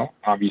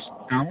 obvious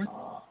talent.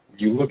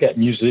 You look at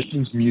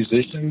musicians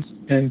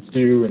tend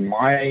to, in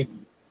my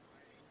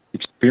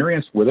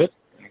experience with it,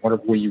 and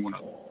whatever way you want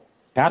to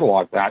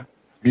catalog that,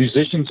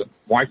 musicians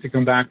like to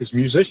come back as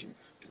musicians.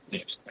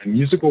 And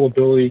musical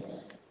ability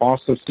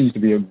also seems to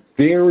be a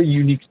very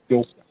unique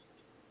skill set.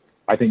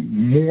 I think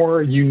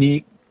more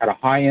unique at a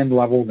high-end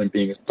level than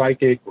being a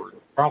psychic or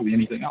probably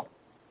anything else.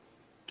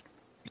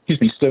 Excuse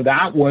me.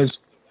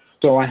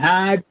 So I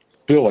had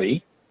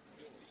Billie.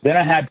 Then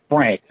I had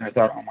Frank, and I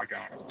thought, oh my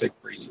God, I'm sick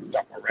crazy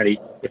stuff already.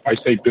 If I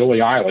say Billie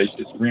Eilish,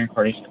 it's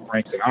reincarnation of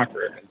Frank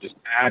Sinatra, and just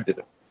add to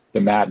the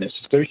madness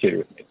associated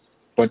with it.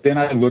 But then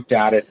I looked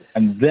at it,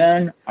 and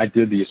then I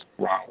did the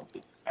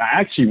astrology. I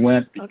actually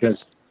went because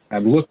I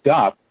looked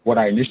up what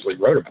I initially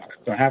wrote about it.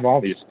 So I have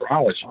all the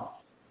astrology,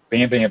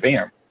 bam, bam,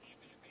 bam,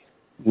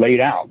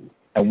 laid out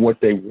and what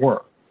they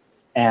were.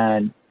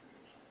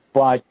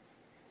 But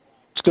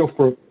so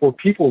for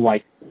people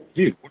like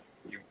you,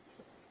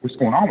 what's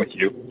going on with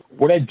you?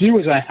 What I do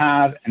is I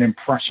have an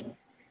impression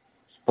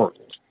first,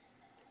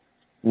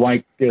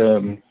 like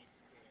an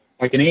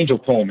angel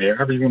told me, or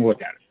however you want to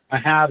look at it. I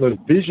have a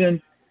vision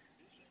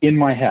in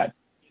my head.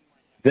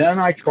 Then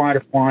I try to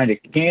find a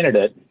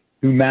candidate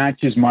who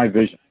matches my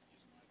vision.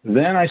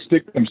 Then I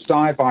stick them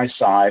side by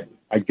side.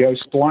 I go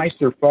slice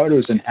their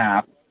photos in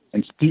half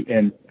and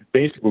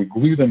basically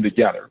glue them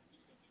together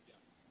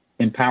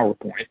in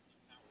PowerPoint.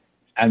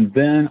 And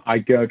then I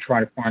go try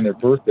to find their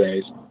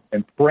birthdays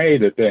and pray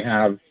that they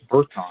have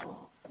birth time,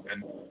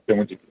 and then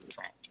we do the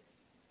astrology.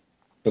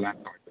 So that's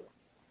how I do it.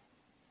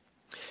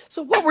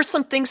 So what were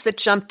some things that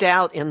jumped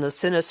out in the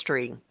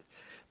synastry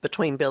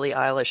between Billie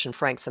Eilish and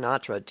Frank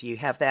Sinatra? Do you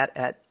have that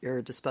at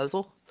your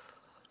disposal?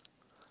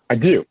 I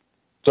do.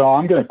 So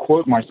I'm going to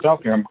quote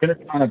myself here. I'm going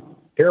to kind of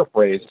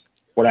paraphrase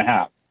what I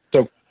have.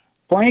 So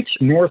Frank's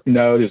North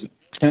Node is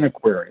 10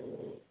 Aquarius.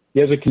 He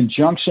has a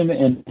conjunction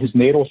in his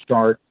natal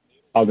chart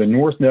of the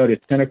North Node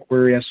at 10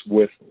 Aquarius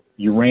with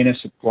Uranus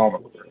at 12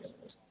 Aquarius.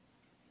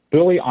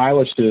 Billie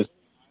Eilish's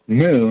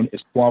moon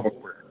is 12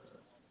 Aquarius.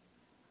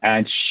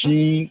 And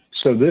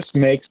so this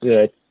makes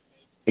it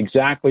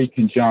exactly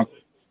conjunct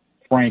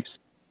Frank's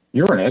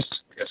Uranus.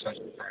 I guess I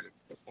should try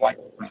to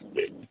polite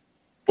pronunciation.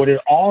 But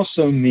it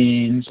also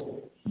means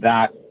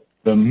that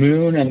the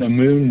moon and the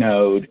moon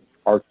node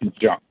are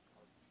conjunct.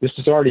 This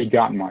has already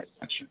gotten my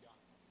attention.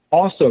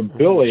 Also,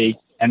 Billie,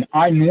 and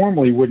I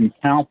normally wouldn't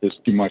count this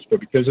too much, but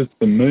because it's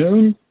the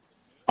moon,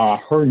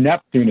 her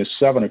Neptune is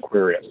 7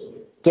 Aquarius.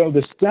 So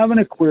the 7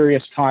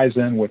 Aquarius ties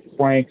in with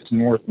Frank's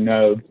North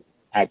Node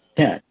at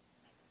 10.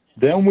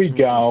 Then we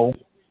go,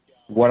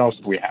 what else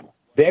do we have?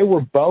 They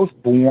were both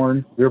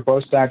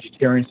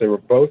Sagittarians. They were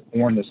both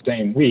born the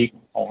same week,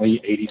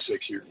 only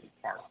 86 years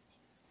apart.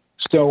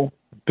 So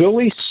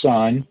Billie's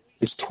sun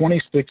is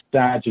 26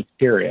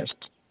 Sagittarius.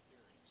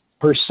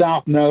 Her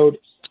South Node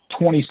is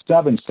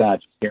 27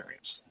 Sagittarius.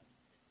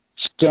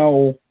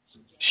 So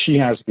she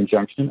has a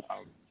conjunction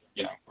of,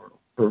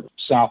 her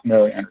South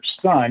Node and her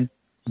sun.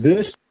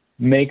 This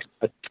makes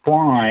a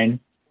trine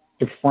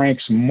to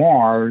Frank's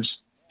Mars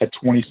at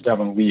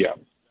 27 Leo.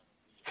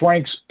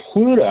 Frank's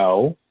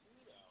Pluto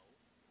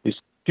is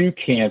 2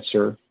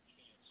 Cancer,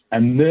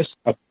 and this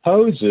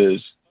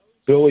opposes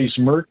Billy's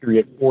Mercury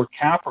at 4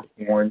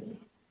 Capricorn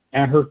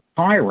and her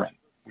Chiron,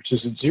 which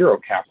is at 0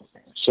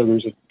 Capricorn. So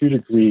there's a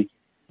 2-degree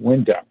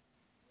window.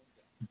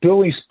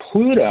 Billy's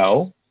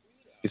Pluto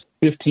is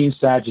 15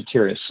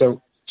 Sagittarius.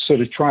 So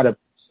to try to,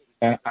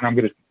 and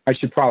I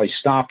should probably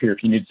stop here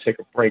if you need to take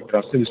a break, but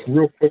I'll say this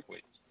real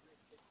quickly.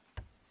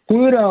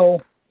 Pluto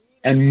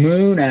and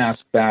moon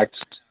aspects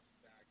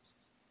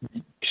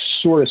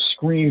sort of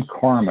scream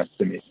karma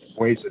to me in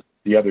ways that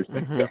the other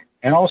things don't.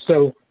 And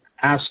also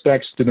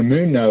aspects to the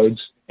moon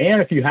nodes,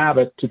 and if you have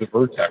it, to the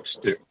vertex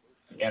too,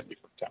 the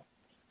anti-vertex.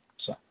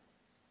 So,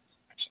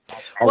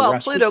 well,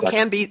 Pluto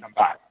can be.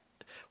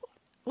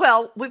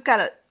 Well, we've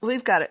got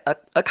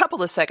a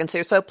couple of seconds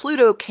here. So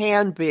Pluto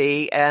can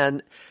be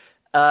an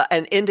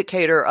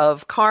indicator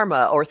of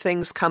karma or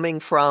things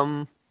coming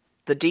from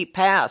the deep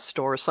past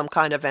or some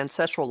kind of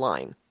ancestral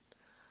line.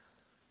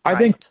 I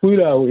think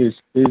Pluto is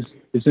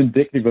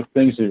indicative of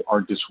things that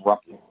are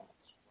disruptive.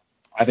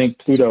 I think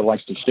Pluto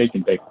likes to shake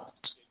and bake.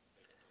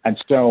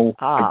 And so,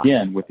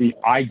 again, with the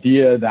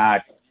idea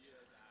that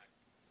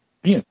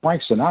being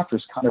Frank Sinatra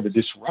is kind of a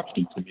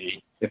disruption to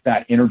me, if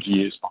that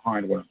energy is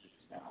behind what I'm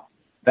doing now.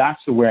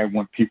 That's the way I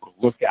want people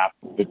to look at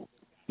the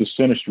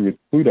synastry with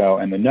Pluto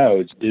and the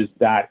nodes, is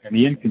that, and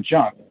the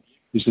inconjunct,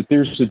 is that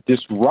there's a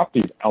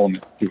disruptive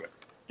element to it.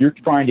 You're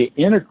trying to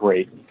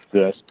integrate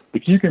this.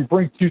 If you can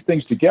bring 2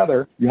 things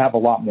together, you have a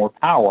lot more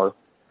power.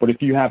 But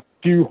if you have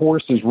 2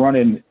 horses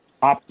running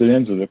opposite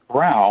ends of the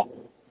corral,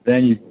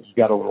 then you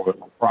got a little bit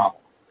of a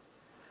problem.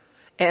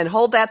 And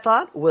hold that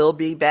thought. We'll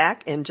be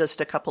back in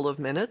just a couple of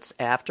minutes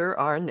after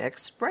our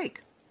next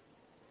break.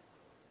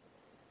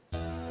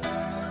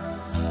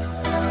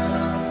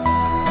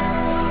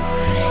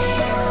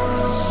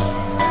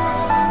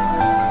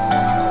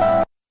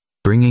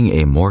 Bringing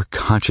a more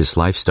conscious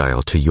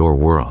lifestyle to your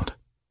world.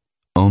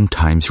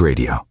 OMTimes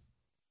Radio.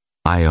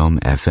 IOM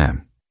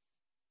FM.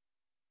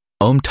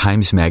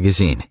 OMTimes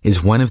Magazine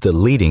is one of the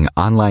leading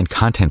online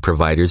content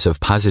providers of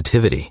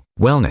positivity,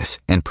 wellness,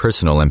 and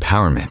personal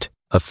empowerment.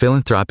 A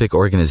philanthropic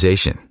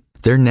organization,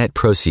 their net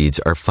proceeds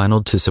are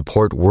funneled to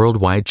support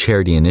worldwide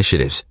charity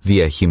initiatives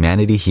via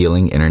Humanity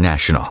Healing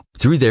International.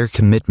 Through their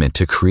commitment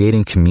to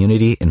creating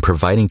community and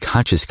providing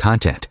conscious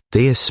content,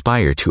 they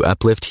aspire to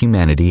uplift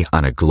humanity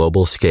on a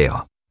global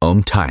scale.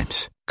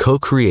 OMTimes,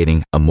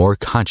 co-creating a more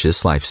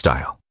conscious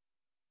lifestyle.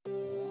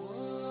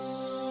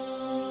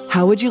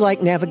 How would you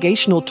like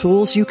navigational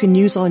tools you can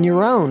use on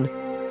your own?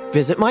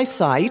 Visit my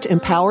site,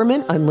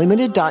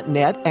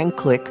 empowermentunlimited.net, and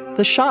click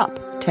the Shop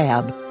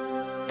tab.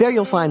 There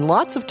you'll find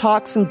lots of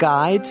talks and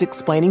guides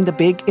explaining the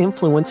big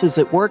influences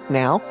at work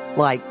now,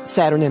 like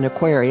Saturn in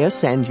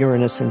Aquarius and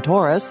Uranus in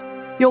Taurus.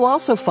 You'll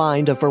also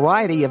find a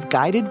variety of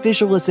guided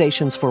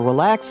visualizations for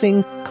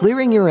relaxing,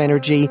 clearing your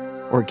energy,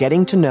 or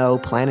getting to know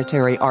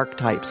planetary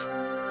archetypes.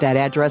 That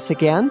address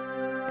again,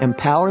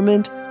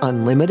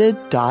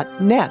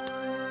 empowermentunlimited.net.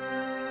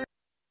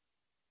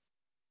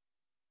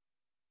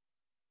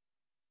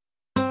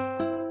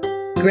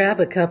 Grab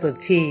a cup of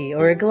tea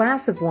or a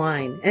glass of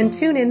wine and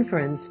tune in for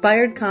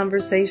Inspired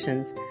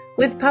Conversations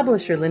with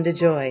publisher Linda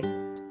Joy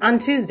on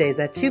Tuesdays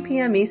at 2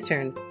 p.m.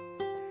 Eastern.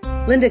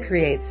 Linda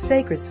creates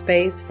sacred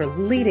space for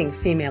leading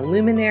female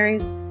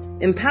luminaries,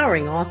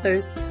 empowering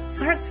authors,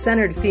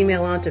 heart-centered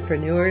female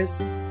entrepreneurs,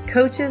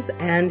 coaches,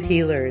 and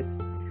healers.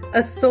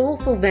 A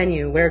soulful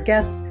venue where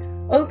guests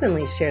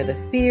openly share the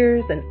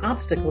fears and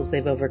obstacles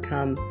they've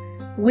overcome,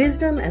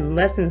 wisdom and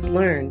lessons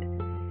learned,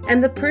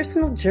 and the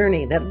personal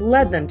journey that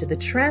led them to the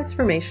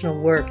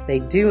transformational work they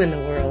do in the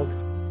world.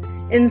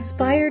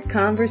 Inspired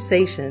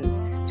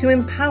Conversations to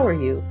empower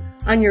you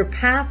on your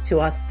path to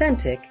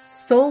authentic,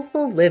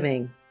 soulful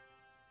living.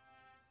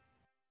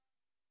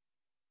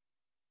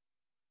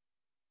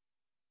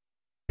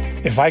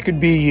 If I could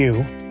be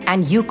you,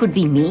 and you could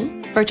be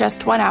me for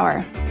just 1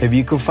 hour. If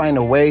you could find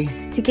a way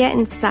to get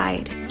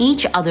inside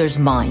each other's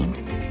mind.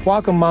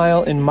 Walk a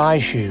mile in my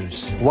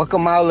shoes. Walk a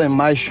mile in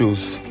my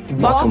shoes.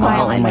 Walk a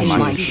mile in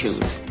my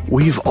shoes.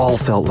 We've all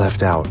felt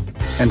left out.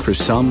 And for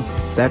some,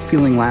 that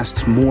feeling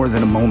lasts more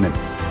than a moment.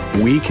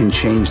 We can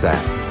change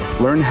that.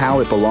 Learn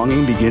how at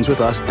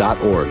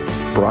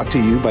belongingbeginswithus.org. Brought to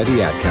you by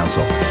the Ad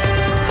Council.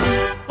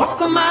 Walk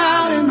a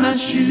mile in my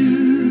shoes.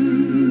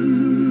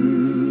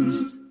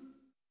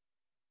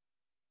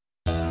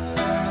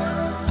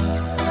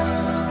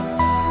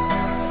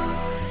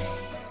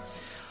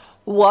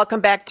 Welcome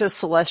back to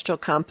Celestial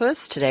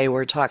Compass. Today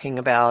we're talking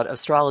about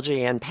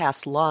astrology and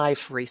past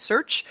life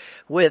research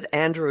with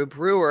Andrew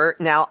Brewer.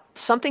 Now,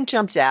 something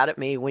jumped out at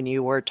me when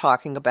you were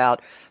talking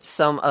about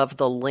some of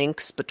the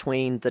links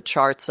between the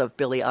charts of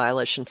Billie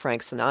Eilish and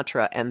Frank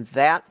Sinatra, and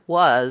that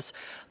was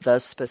the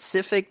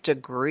specific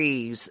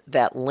degrees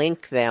that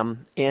link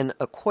them in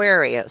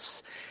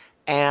Aquarius.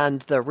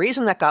 And the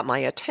reason that got my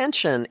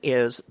attention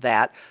is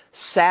that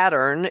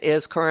Saturn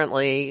is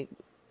currently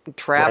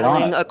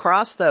traveling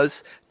across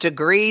those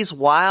degrees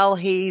while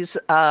he's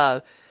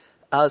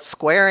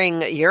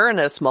squaring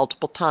Uranus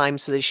multiple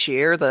times this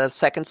year. The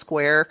second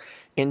square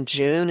in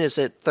June is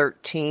at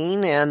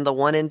 13, and the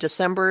one in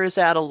December is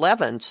at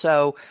 11.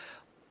 So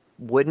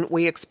wouldn't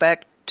we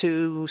expect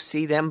to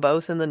see them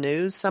both in the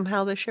news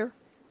somehow this year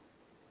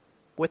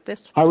with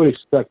this? I would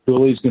expect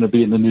Billy's going to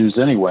be in the news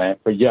anyway,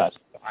 but yes,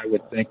 I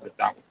would think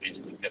that would be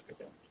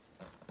significant.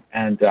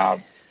 And,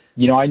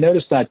 I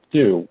noticed that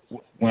too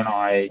when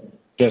I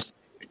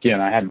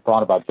hadn't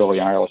thought about Billie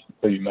Eilish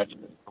until you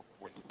mentioned it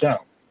before the show.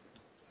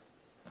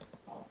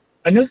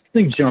 Another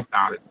thing jumped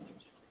out at me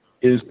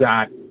is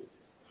that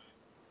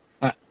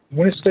I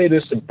want to say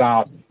this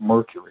about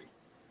Mercury.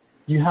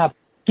 You have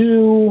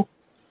two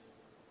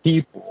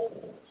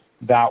people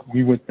that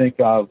we would think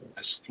of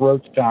as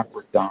throat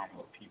chakra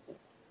dominant people,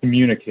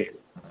 communicators,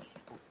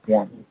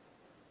 performers,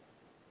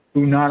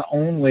 who not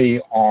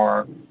only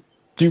are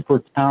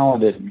super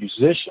talented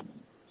musicians,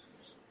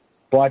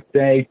 but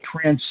they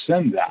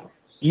transcend that.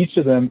 Each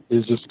of them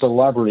is a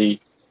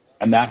celebrity,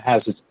 and that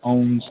has its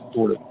own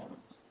sort of.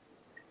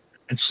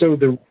 And so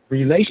the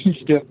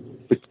relationship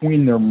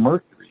between their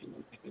Mercury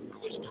is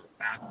really sort of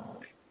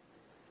fascinating.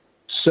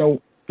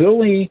 So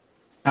Billy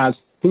has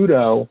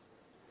Pluto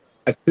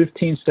at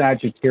 15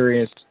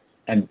 Sagittarius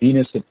and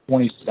Venus at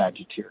 20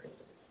 Sagittarius.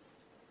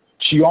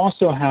 She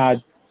also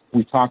had,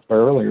 we talked about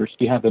earlier,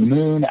 she had the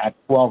moon at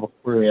 12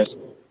 Aquarius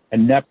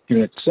and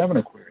Neptune at 7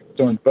 Aquarius.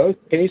 So in both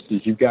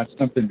cases, you've got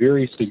something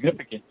very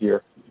significant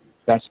here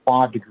that's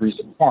 5 degrees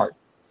apart.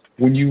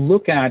 When you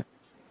look at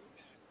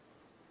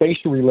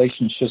spatial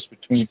relationships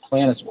between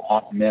planets will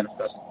often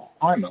manifest in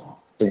time.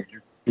 So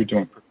you're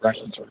doing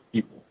progressions or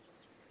people.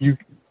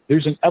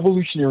 There's an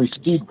evolutionary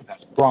seed with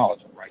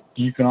astrology, right?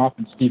 You can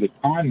often see the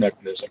time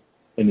mechanism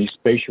in these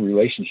spatial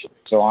relationships.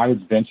 So I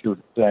would venture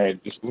to say,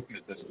 just looking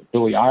at this,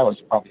 Billie Eilish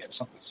probably had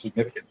something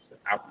significant to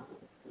happen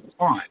at the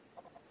time.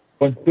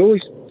 But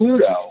Billy's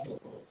Pluto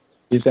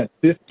is at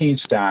 15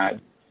 Sag,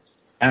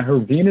 and her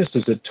Venus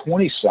is at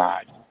 20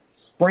 Sag.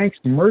 Frank's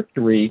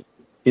Mercury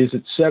is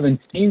at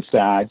 17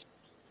 Sag,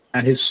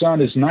 and his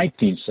Sun is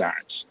 19 Sag.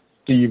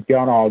 So you've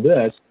got all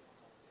this.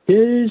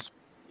 Billy's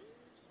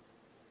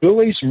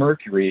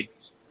Mercury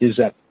is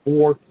at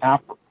 4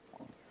 Capricorn,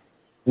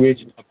 which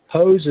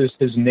opposes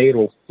his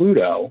natal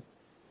Pluto,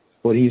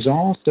 but he's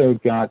also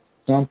got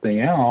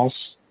something else.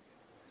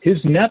 His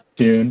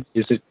Neptune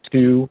is at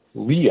 2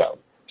 Leo,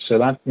 so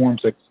that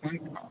forms a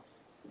quincunx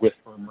with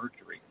her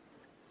Mercury.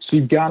 So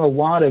you've got a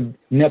lot of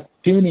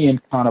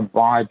Neptunian kind of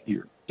vibe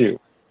here, too.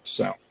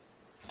 So,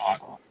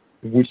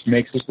 which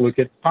makes us look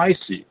at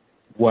Pisces.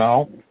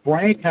 Well,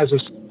 Frank has a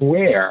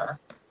square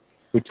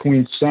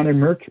between Sun and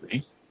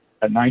Mercury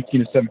at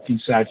 19 and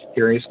 17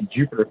 Sagittarius and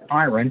Jupiter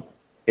Chiron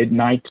at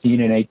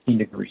 19 and 18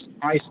 degrees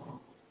Pisces.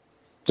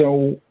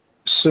 So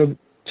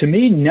to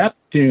me,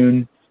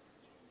 Neptune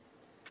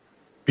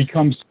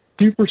becomes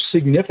super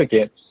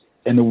significant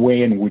in the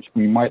way in which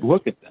we might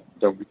look at them.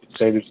 So we could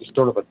say there's a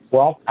sort of a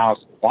 12th house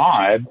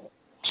vibe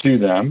to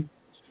them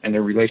and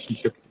their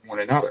relationship with one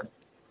another.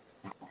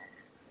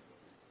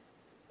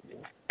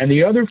 And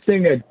the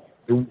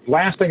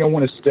last thing I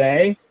want to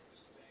say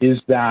is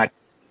that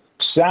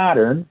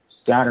Saturn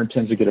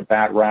tends to get a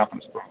bad rap in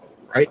astrology,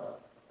 right?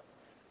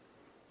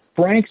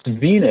 Frank's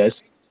Venus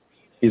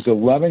is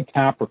 11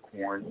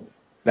 Capricorn.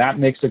 That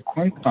makes a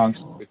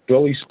quincunx with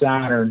Billy's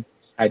Saturn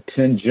at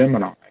 10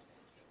 Gemini.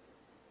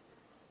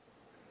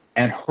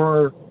 And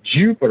her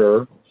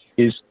Jupiter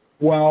is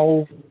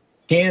 12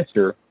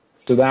 Cancer,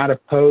 so that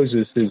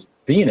opposes his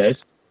Venus.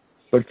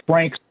 But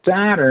Frank's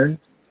Saturn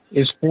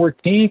is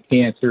 14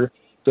 Cancer,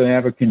 so they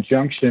have a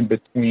conjunction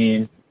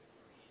between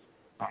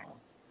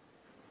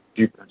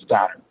Jupiter and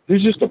Saturn.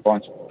 There's just a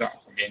bunch of stuff.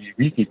 I mean,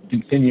 we could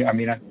continue. I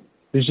mean,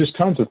 there's just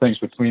tons of things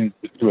between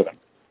the two of them.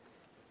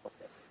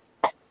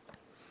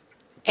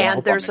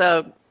 And there's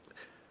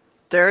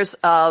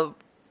a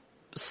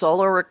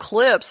solar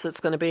eclipse that's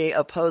going to be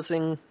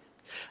opposing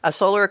a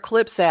solar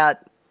eclipse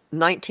at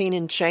 19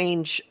 and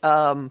change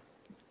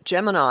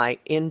Gemini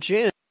in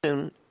June.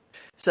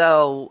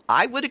 So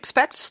I would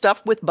expect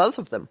stuff with both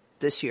of them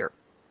this year,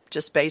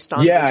 just based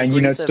on the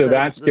degrees of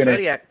the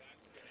zodiac.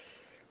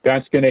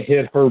 That's going to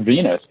hit her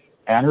Venus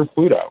and her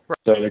Pluto. Right.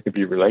 So there could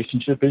be a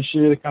relationship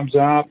issue that comes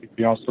out. It could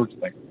be all sorts of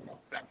things.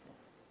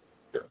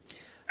 Sure.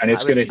 And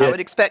it's going to hit. I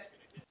would expect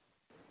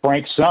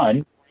Frank's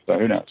Sun. So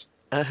who knows?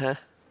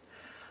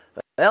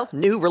 Well,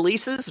 new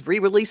releases,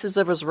 re-releases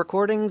of his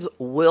recordings,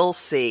 we'll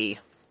see.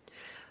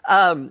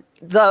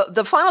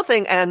 The final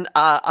thing, and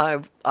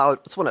I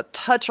just want to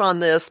touch on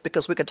this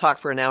because we could talk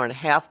for an hour and a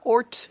half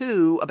or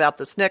two about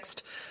this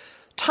next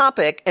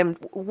topic, and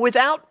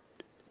without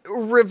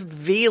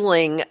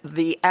revealing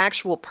the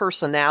actual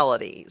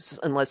personalities,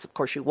 unless, of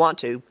course, you want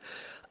to.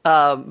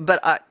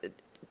 But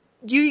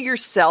you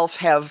yourself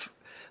have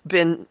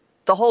been,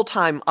 the whole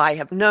time I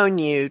have known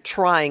you,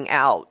 trying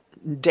out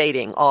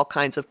dating all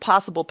kinds of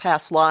possible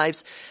past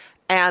lives,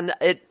 and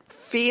it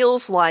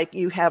feels like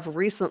you have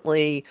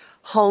recently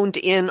honed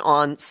in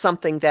on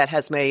something that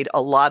has made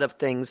a lot of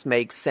things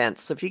make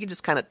sense. So if you could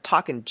just kind of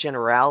talk in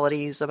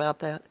generalities about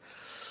that.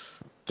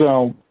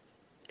 So,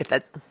 if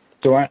that's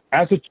So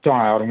as a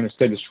child, I'm going to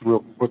say this real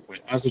quickly.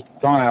 As a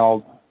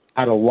child,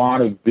 I had a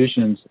lot of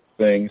visions of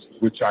things,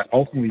 which I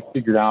ultimately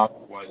figured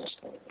out was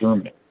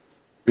Germany.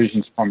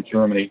 Visions from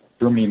Germany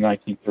in the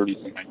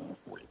 1930s and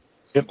 1940s.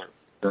 Hitler,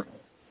 Germany.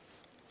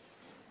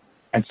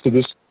 And so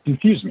this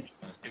confused me.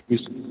 It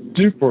was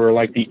super,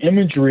 like the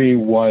imagery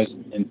was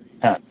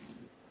intense,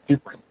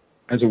 super.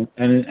 And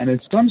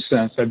in some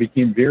sense, I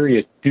became very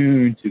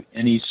attuned to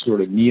any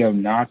sort of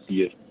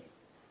neo-Nazi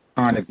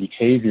kind of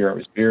behavior. I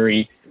was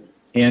very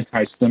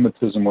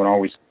anti-Semitism would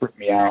always trip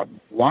me out.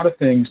 A lot of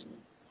things,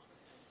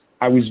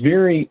 I was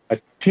very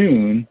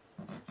attuned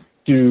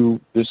to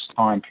this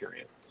time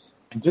period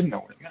and didn't know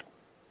what it meant.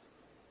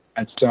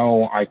 And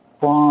so I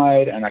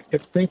cried, and I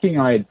kept thinking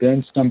I had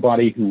been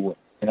somebody who was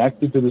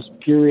connected to this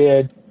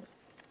period,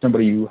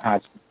 somebody who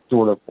had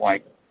sort of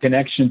like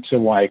connection to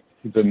like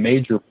the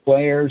major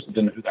players.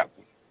 Didn't know who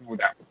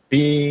that would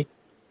be.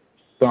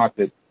 Thought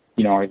that,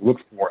 you know, I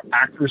looked for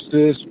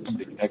actresses,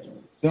 somebody connected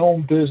to the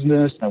film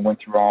business, and I went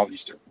through all these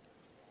different things.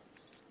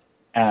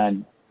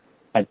 And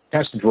I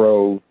test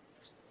drove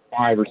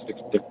 5 or 6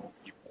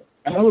 different people.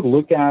 And I would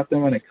look at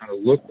them, and it kind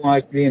of looked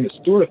like me, and it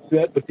sort of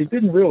fit, but they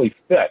didn't really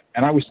fit.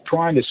 And I was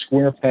trying to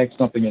square peg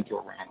something into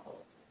a round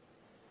hole.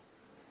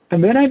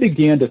 And then I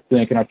began to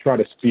think, and I try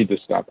to speed this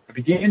up, I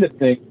began to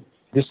think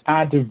this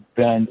had to have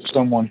been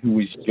someone who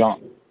was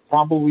young,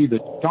 probably the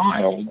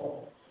child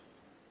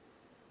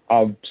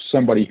of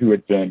somebody who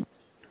had been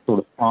sort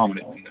of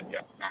prominent in the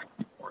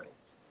Nazi party.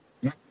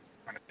 Kind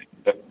of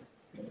thinking that.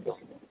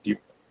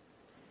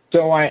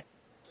 So I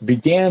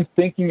began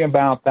thinking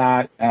about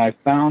that, and I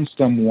found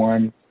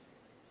someone,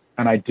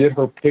 and I did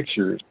her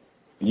pictures.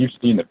 You've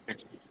seen the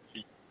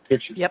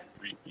pictures. Yep.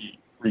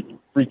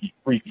 Freaky.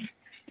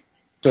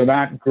 So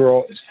that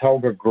girl is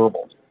Helga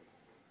Goebbels.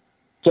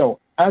 So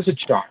as a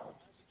child,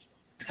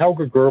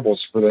 Helga Goebbels,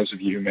 for those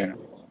of you who may not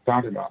know what I'm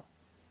talking about,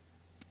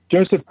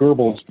 Joseph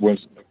Goebbels was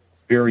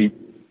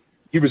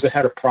he was the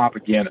head of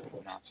propaganda for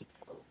the Nazi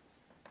Party,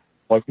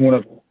 like one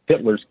of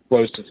Hitler's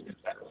closest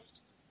confederates.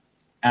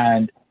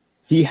 And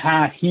he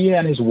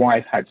and his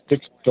wife had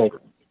 6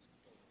 children.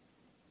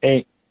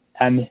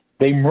 And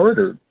they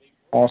murdered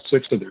all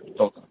 6 of their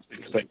children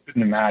because they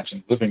couldn't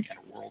imagine living in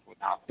a world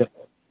without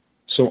Hitler.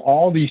 So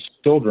all these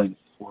children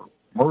were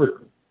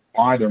murdered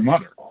by their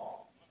mother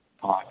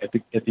at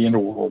the end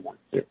of World War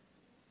II.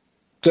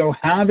 So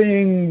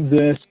having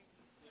this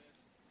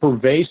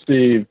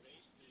pervasive,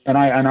 and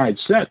I had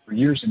said for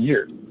years and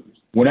years,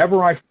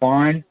 whenever I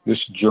find this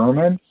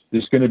German,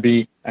 there's going to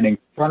be an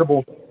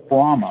incredible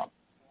trauma,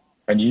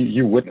 and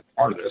you witnessed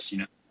part of this, you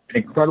know, an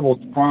incredible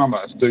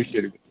trauma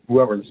associated with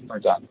whoever this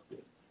turns out to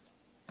be.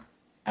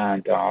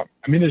 And I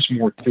mean, there's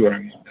more to it. I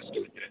won't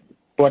necessarily get into,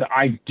 but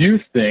I do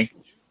think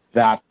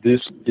that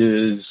this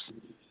is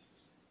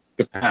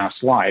the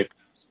past life,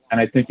 and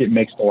I think it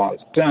makes a lot of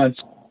sense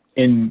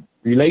in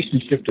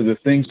relationship to the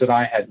things that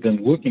I had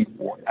been looking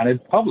for and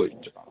had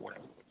published about what I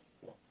was looking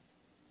for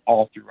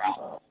all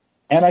throughout.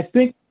 And I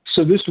think,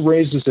 so this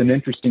raises an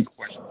interesting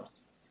question.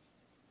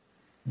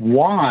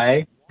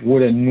 Why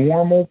would a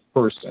normal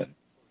person,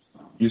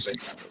 using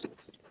sort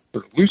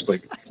of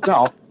loosely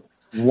myself,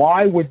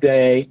 why would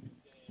they,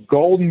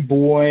 golden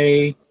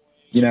boy,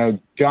 you know,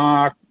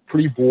 jock,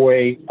 pretty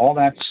boy, all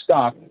that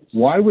stuff,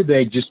 why would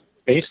they just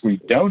basically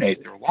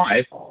donate their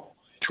life to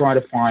try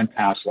to find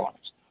past lives?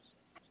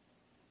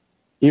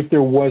 If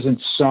there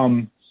wasn't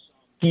some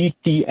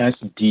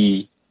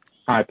PTSD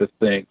type of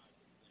thing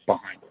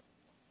behind it.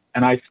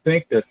 And I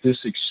think that this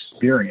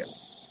experience,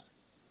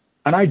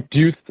 and I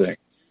do think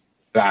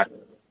that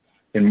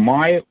in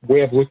my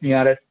way of looking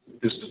at it,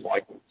 this is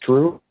like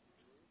true,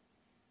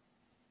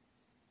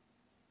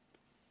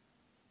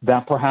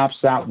 that perhaps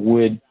that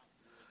would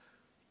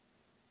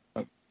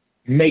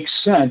make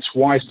sense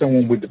why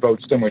someone would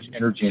devote so much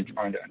energy in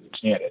trying to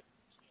understand it.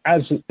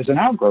 As an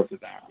outgrowth of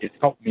that, it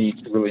helped me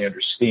to really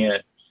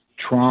understand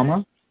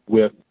trauma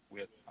with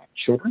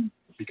children,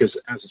 because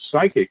as a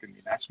psychic, I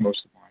mean, that's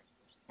most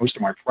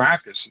of my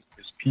practice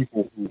is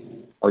people who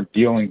are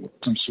dealing with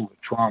some sort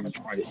of trauma and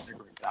trying to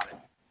integrate that and,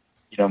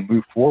 you know,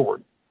 move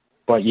forward.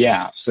 But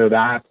yeah, so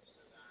that's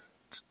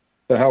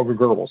the Helga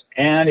Goebbels.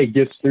 And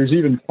there's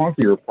even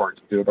funkier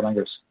parts to it, but I'm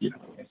going to, you know,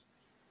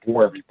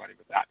 bore everybody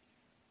with that.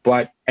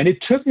 And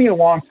it took me a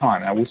long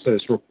time, and I will say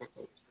this real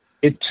quickly.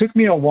 It took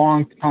me a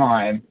long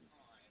time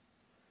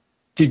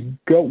to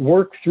go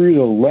work through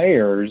the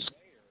layers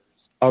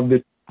of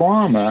the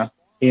trauma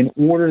in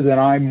order that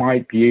I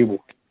might be able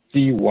to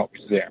see what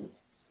was there.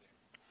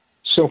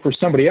 So for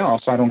somebody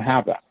else, I don't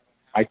have that.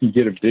 I can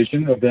get a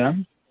vision of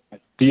them. I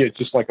see it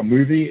just like a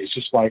movie. It's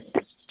just like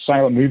a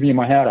silent movie in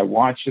my head. I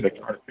watch it. I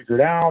try to figure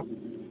it out.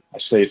 I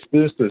say it's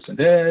this, this, and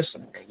this.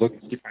 And I look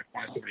and see if I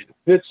find somebody that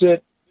fits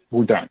it.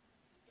 We're done.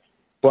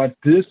 But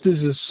this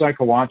is a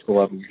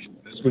psychological evolution.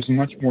 This was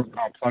much more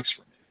complex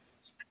for me.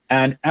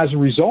 And as a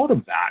result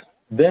of that,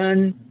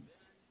 then,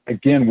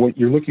 again, what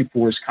you're looking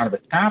for is kind of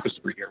a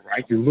tapestry here,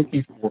 right? You're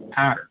looking for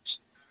patterns.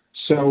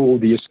 So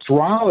the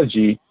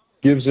astrology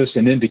gives us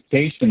an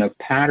indication of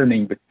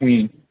patterning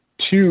between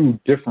 2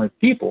 different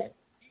people,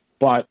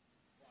 but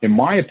in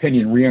my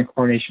opinion,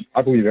 reincarnation,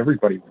 I believe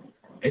everybody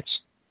reincarnates.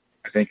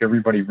 I think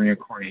everybody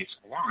reincarnates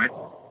a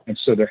lot, and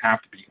so there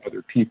have to be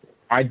other people.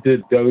 I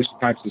did those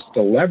types of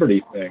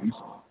celebrity things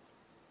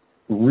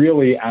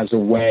really as a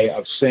way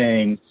of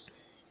saying,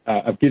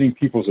 of getting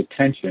people's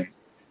attention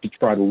to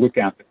try to look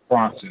at the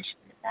process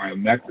from the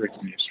biometrics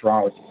and the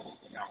astrology and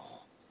everything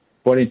else.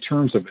 But in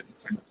terms of a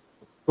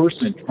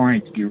person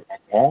trying to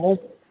evolve,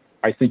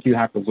 I think you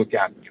have to look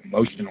at the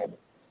emotional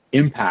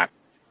impact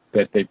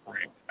that they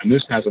bring. And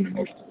this has an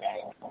emotional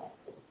quality.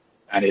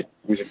 And it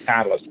was a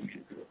catalyst for me to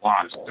do a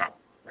lot of stuff.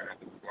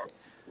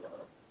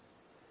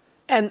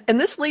 And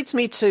this leads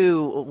me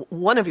to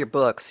one of your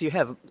books. You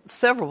have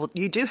several.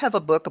 You do have a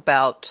book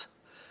about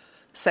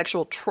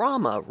sexual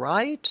trauma,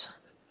 right?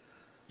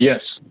 Yes.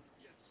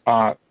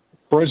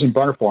 Frozen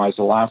Butterfly is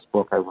the last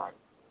book I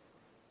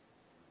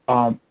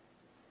wrote.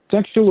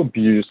 Sexual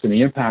abuse and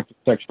the impact of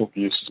sexual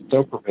abuse is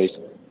so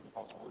pervasive.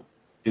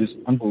 It is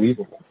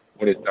unbelievable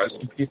what it does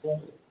to people,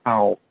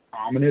 how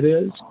common it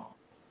is,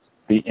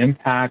 the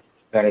impact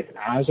that it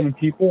has on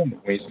people, and the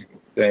ways in which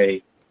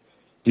they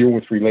deal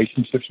with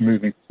relationships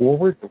moving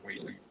forward, the ways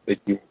in which they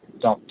deal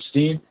with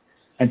self-esteem.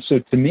 And so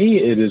to me,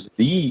 it is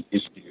the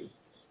issue.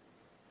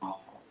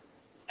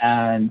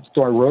 And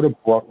so I wrote a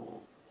book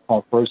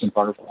called Frozen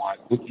Butterfly,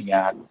 looking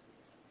at,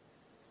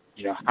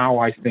 how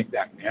I think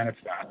that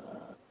manifests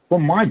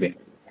from my vantage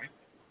point.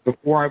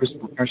 Before I was a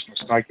professional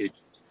psychic,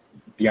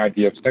 the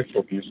idea of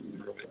sexual abuse was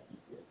really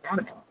thought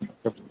about. I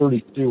was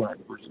 32 when I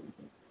first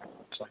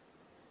started.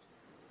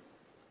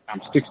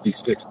 I'm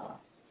 66.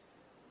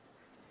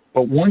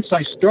 But once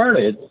I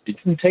started, it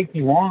didn't take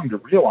me long to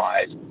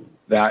realize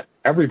that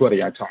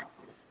everybody I talked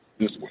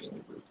to, this was the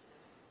truth.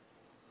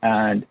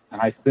 And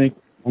I think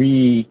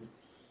we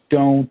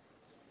don't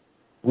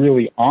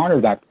really honor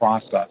that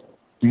process.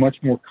 It's much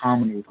more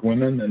common with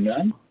women than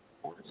men,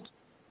 of course.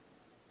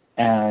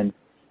 And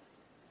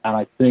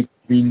I think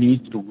we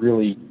need to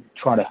really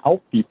try to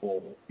help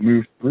people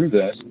move through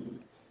this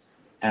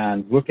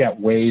and look at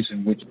ways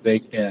in which they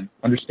can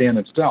understand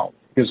themselves.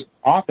 Because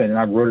often, and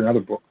I wrote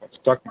another book called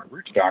Stuck My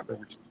Root Chakra,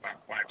 which is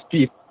about black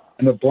sheep,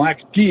 and the black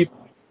sheep,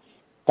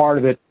 part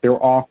of it, they're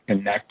all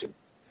connected.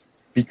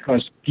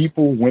 Because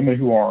women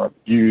who are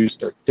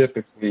abused are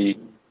typically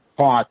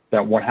taught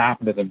that what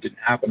happened to them didn't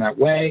happen that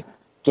way,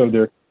 so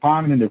their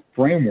cognitive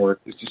framework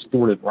is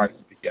distorted right at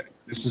the beginning.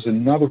 This is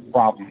another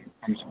problem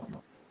that comes from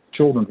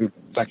children who've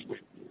been sexually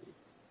abused,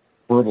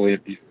 verbally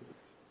abused.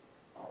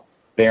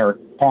 They are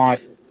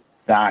taught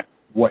that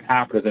what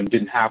happened to them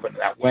didn't happen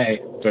that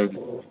way,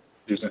 so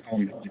there's an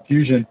element of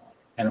confusion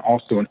and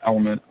also an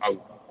element of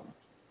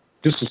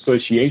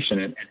disassociation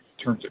in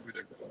terms of who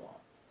they're going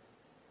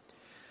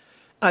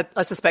on.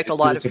 I suspect a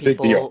lot of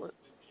people,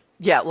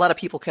 a lot of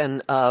people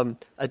can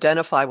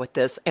identify with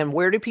this. And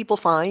where do people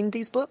find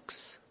these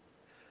books?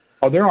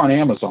 Oh, they're on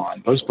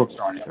Amazon. Those books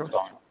are on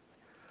Amazon.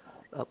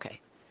 Okay.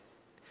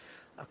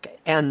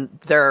 And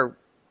they're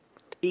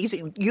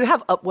easy. You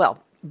have, what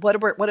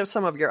are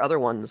some of your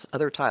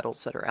other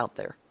titles that are out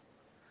there?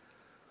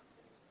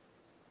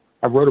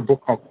 I wrote a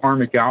book called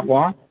Karmic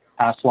Outlaw,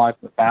 Past Life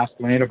in the Fast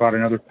Lane, about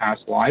another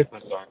past life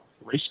as a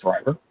race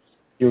driver,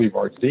 really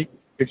artsy.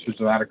 Pictures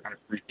of that are kind of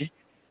freaky.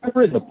 I've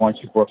written a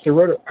bunch of books.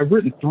 I've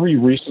written 3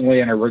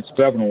 recently, and I wrote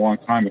 7 a long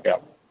time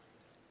ago.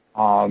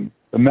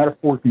 The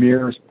Metaphoric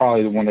Mirror is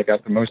probably the one that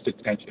got the most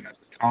attention at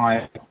the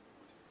time.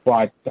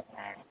 But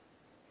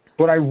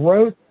I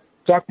wrote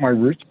Stuck My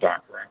Root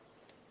Chakra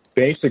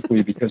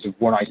basically because of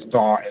what I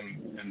saw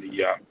in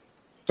the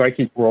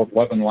psychic world,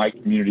 love and light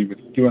community with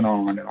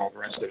QAnon and all the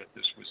rest of it.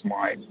 This was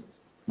my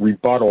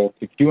rebuttal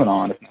to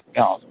QAnon, if nothing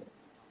else.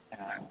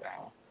 And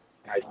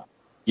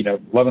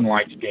love and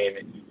light's game,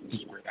 and this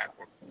is where that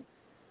book came.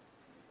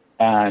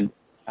 And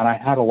I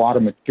had a lot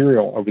of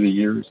material over the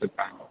years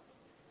about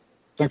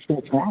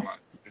sexual trauma.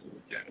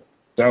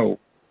 So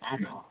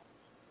common,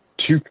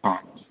 too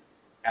common,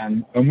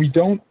 and we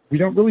don't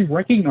really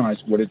recognize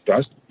what it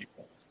does to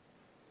people.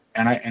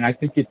 And I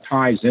think it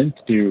ties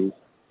into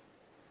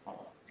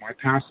my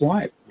past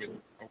life with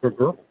a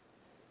girl.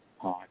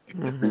 I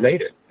think it's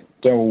related.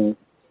 So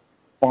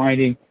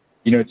finding,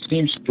 it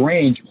seems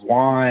strange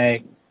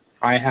why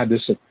I had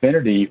this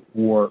affinity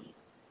for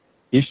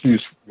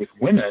issues with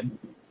women,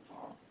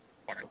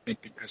 but I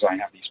think because I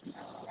have these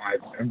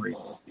 5 memories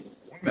of these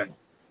women,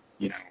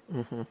 they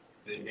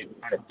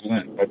kind of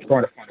blend. I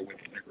try to find a way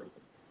to integrate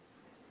them.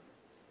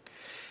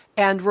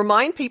 And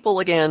remind people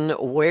again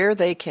where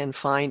they can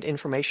find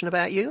information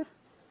about you.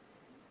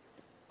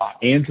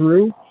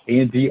 Andrew,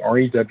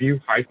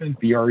 ANDREW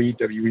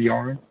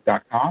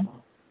 -BREWER.com.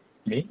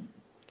 Me.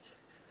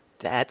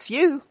 That's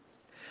you.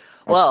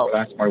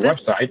 That's my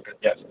website, but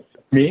yes.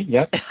 Me,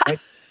 yes.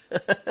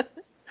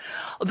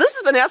 This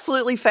has been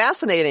absolutely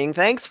fascinating.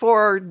 Thanks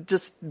for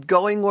just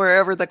going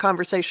wherever the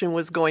conversation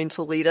was going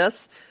to lead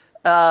us.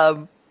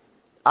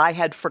 I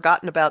had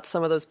forgotten about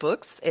some of those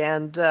books,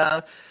 and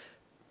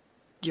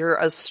you're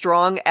a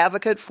strong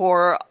advocate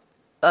for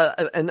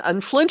an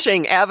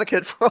unflinching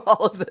advocate for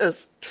all of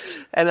this,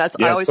 and that's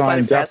I always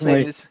find it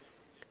fascinating.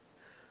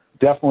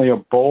 definitely a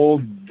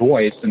bold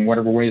voice in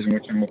whatever ways in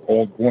which I'm a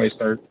bold voice.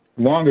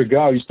 Long ago,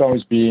 I used to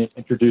always be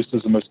introduced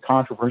as the most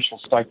controversial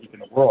psychic in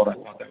the world. I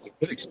thought that was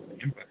a bit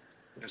extreme, but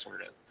it is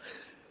what it is.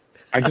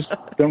 I just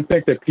don't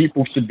think that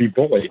people should be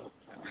bullied.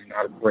 I'm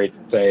not afraid to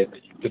say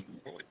that you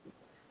shouldn't be bullied.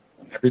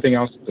 Everything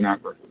else is an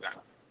outgrowth of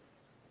that.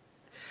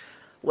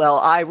 Well,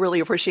 I really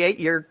appreciate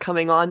your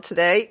coming on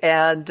today,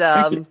 and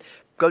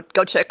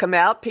go check them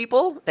out,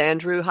 people.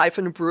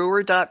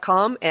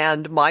 Andrew-Brewer.com,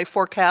 and my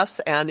forecasts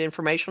and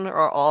information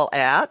are all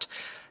at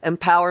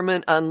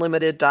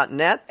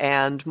empowermentunlimited.net,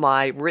 and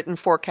my written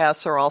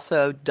forecasts are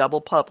also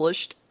double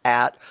published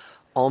at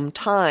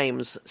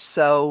OMTimes.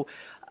 So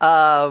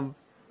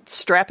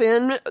strap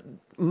in.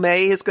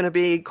 May is going to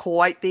be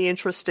quite the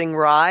interesting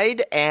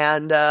ride,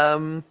 and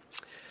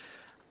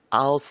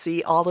I'll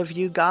see all of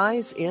you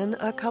guys in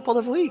a couple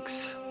of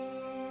weeks.